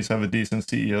companies have a decent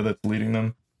CEO that's leading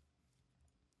them.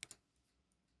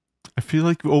 I feel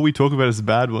like all we talk about is the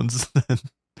bad ones.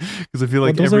 Because I feel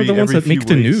like those are the ones that make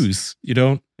the news. You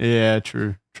don't... Yeah,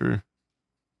 true.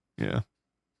 Yeah.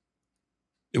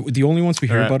 The only ones we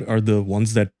hear about are the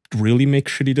ones that really make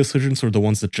shitty decisions, or the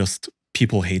ones that just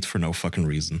people hate for no fucking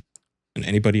reason. And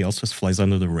anybody else just flies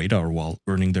under the radar while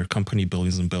earning their company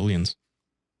billions and billions.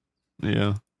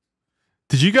 Yeah.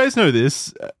 Did you guys know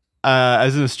this?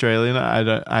 As an Australian,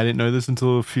 I didn't know this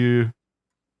until a few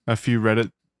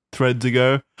Reddit threads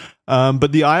ago.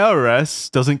 But the IRS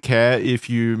doesn't care if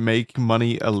you make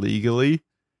money illegally.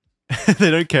 They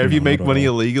don't care if you make money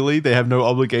illegally. They have no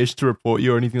obligation to report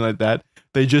you or anything like that.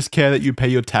 They just care that you pay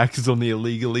your taxes on the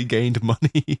illegally gained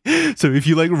money. So if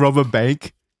you, like, rob a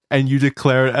bank and you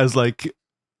declare it as, like,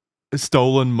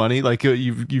 stolen money, like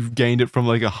you've gained it from,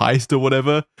 like, a heist or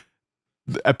whatever,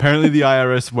 apparently the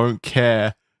IRS won't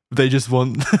care. They just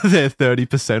want their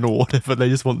 30% or whatever. They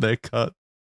just want their cut.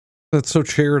 That's so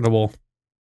charitable.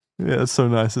 Yeah, it's so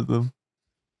nice of them.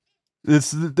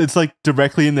 It's like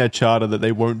directly in their charter that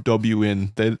they won't dob you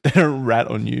in. They don't rat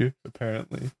on you,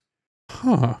 apparently.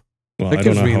 Huh. Well, that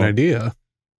gives me an idea.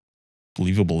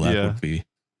 Believable that would be.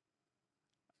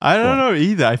 I don't know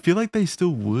either. I feel like they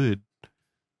still would.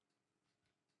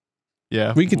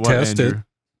 Yeah. We could test it.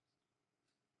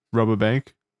 Rob a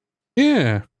bank?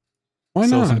 Yeah. Why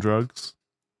Sell not? some drugs?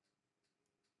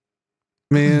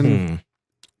 Man,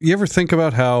 you ever think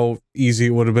about how easy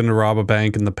it would have been to rob a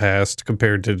bank in the past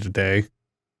compared to today?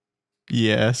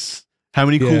 Yes. How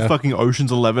many cool fucking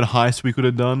Ocean's 11 heists we could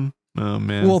have done? Oh,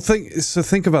 man. Well,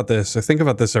 think about this. I think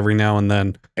about this every now and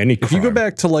then. If you go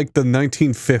back to, like, the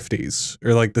 1950s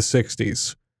or, like, the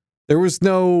 60s, there was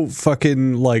no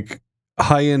fucking, like,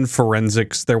 high-end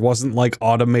forensics. There wasn't, like,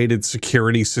 automated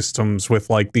security systems with,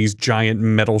 like, these giant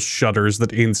metal shutters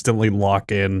that instantly lock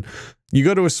in. You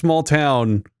go to a small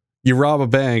town, you rob a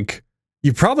bank,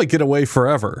 you probably get away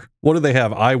forever. What do they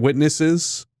have?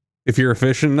 Eyewitnesses? If you're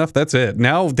efficient enough, that's it.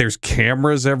 Now there's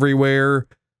cameras everywhere.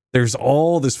 There's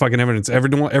all this fucking evidence.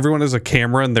 Everyone has a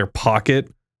camera in their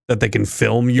pocket that they can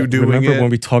film you doing it. Remember when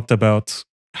we talked about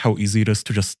how easy it is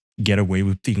to just get away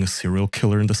with being a serial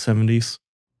killer in the 70s?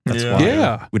 That's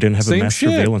why we didn't have a mass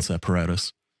surveillance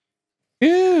apparatus.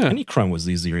 Yeah. Any crime was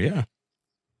easier, yeah.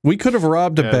 We could have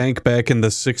robbed a bank back in the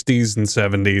 60s and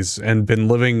 70s and been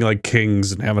living like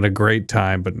kings and having a great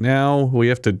time, but now we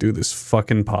have to do this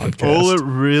fucking podcast. All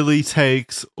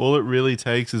it really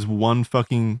takes is one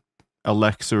fucking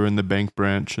Alexa in the bank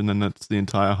branch, and then that's the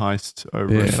entire heist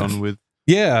over and done with.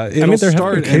 Yeah, it'll mean, there have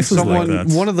start been and cases like someone,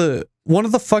 that. one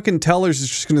of the fucking tellers is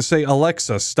just going to say,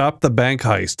 "Alexa, stop the bank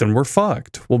heist," and we're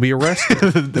fucked. We'll be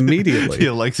arrested immediately. The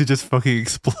Alexa just fucking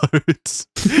explodes.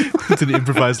 It's an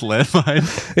improvised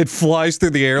landmine. It flies through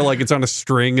the air like it's on a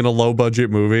string in a low budget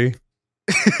movie.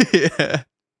 Yeah.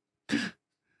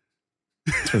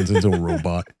 Turns into a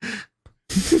robot.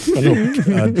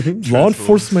 Law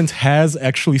enforcement has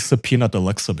actually subpoenaed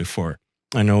Alexa before.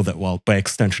 I know that, well, by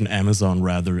extension, Amazon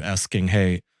rather, asking,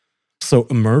 hey, so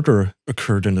a murder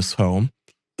occurred in his home.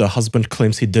 The husband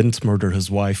claims he didn't murder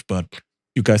his wife, but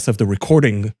you guys have the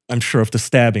recording, I'm sure, of the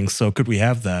stabbing, so could we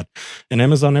have that? And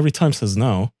Amazon every time says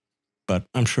no, but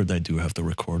I'm sure they do have the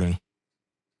recording.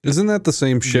 Isn't that the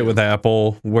same shit with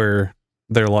Apple where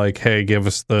they're like, hey, give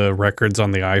us the records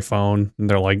on the iPhone? And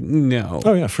they're like, no.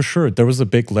 Oh, yeah, for sure. There was a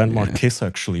big landmark case,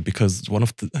 actually, because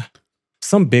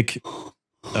some big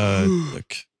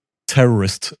like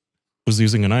terrorist was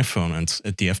using an iPhone, and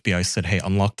the FBI said, hey,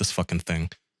 unlock this fucking thing.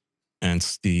 And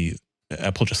the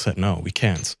Apple just said, no, we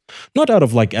can't. Not out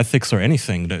of like ethics or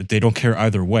anything. They don't care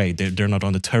either way. They're not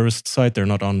on the terrorist side. They're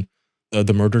not on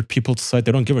the murdered people's side.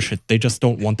 They don't give a shit. They just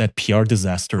don't want that PR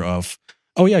disaster of,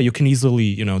 oh yeah, you can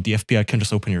easily, the FBI can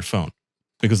just open your phone.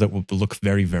 Because that would look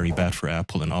very, very bad for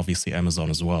Apple and obviously Amazon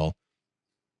as well.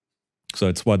 So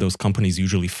it's why those companies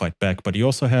usually fight back. But you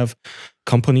also have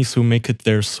companies who make it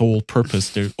their sole purpose.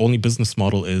 Their only business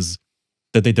model is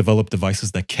that they develop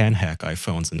devices that can hack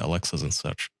iPhones and Alexas and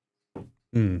such.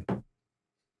 Yeah,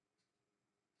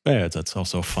 that's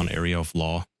also a fun area of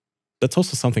law. That's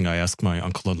also something I asked my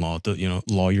uncle-in-law, the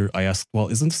lawyer. I asked, well,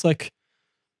 isn't this like,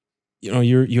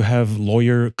 you have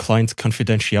lawyer-client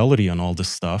confidentiality on all this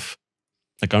stuff?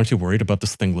 Like, aren't you worried about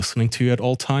this thing listening to you at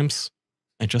all times?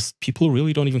 And just people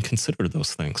really don't even consider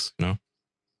those things,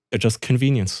 It's just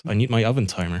convenience. I need my oven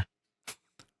timer.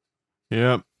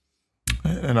 Yep.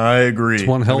 And I agree. It's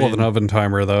one hell of an oven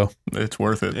timer, though. It's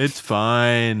worth it. It's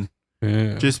fine.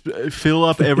 Yeah. Just fill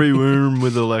up every room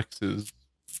with Alexas.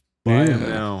 Buy them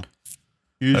now.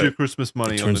 Use your Christmas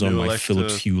money It on turns the on new my Alexa.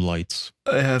 Philips Hue lights.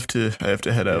 I have to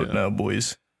head out now,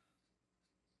 boys.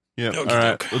 Yeah. Okay, All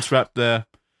right. okay. Let's wrap there.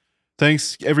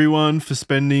 Thanks everyone for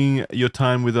spending your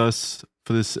time with us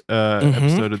for this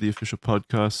episode of the official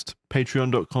podcast.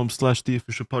 Patreon.com/the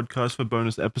official podcast for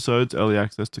bonus episodes, early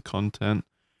access to content,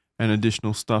 and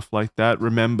additional stuff like that.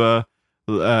 Remember,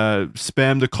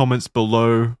 spam the comments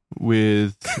below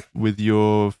with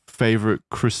your favorite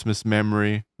Christmas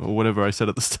memory or whatever I said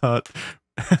at the start.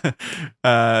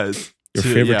 Your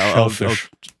favorite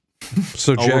shellfish.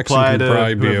 So I'll Jackson reply can to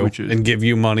bribe whoever you we choose. and give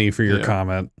you money for your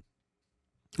comment.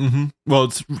 Well,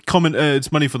 it's comment.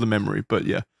 It's money for the memory, but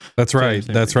yeah, That's right.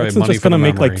 Same That's thing. right. Jackson's Money just for the gonna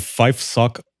make memory. like 5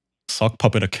 sock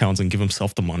puppet accounts and give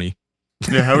himself the money.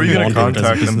 Yeah, how are you going to Launder it as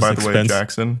a contact them, by business the way, expense.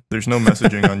 Jackson? There's no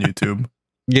messaging on YouTube.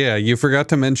 Yeah, you forgot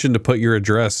to mention to put your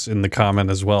address in the comment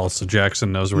as well, so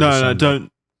Jackson knows where to no, send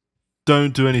it.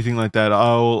 don't do anything like that.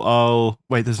 I'll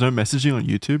wait. There's no messaging on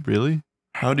YouTube, really?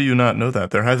 How do you not know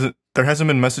that? There hasn't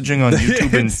been messaging on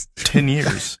YouTube in 10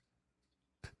 years.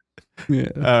 Yeah.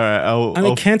 All right. I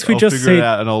mean, can't we I'll just figure it say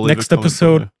out and I'll leave next a comment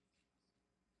episode? below.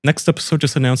 Next episode,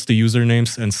 just announce the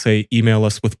usernames and say email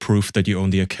us with proof that you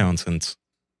own the accounts, and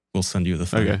we'll send you the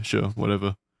thing. Okay, sure,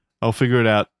 whatever. I'll figure it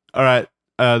out. All right.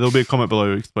 There'll be a comment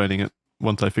below explaining it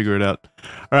once I figure it out.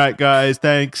 All right, guys.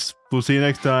 Thanks. We'll see you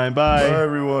next time. Bye. Bye,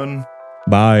 everyone.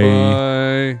 Bye.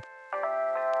 Bye.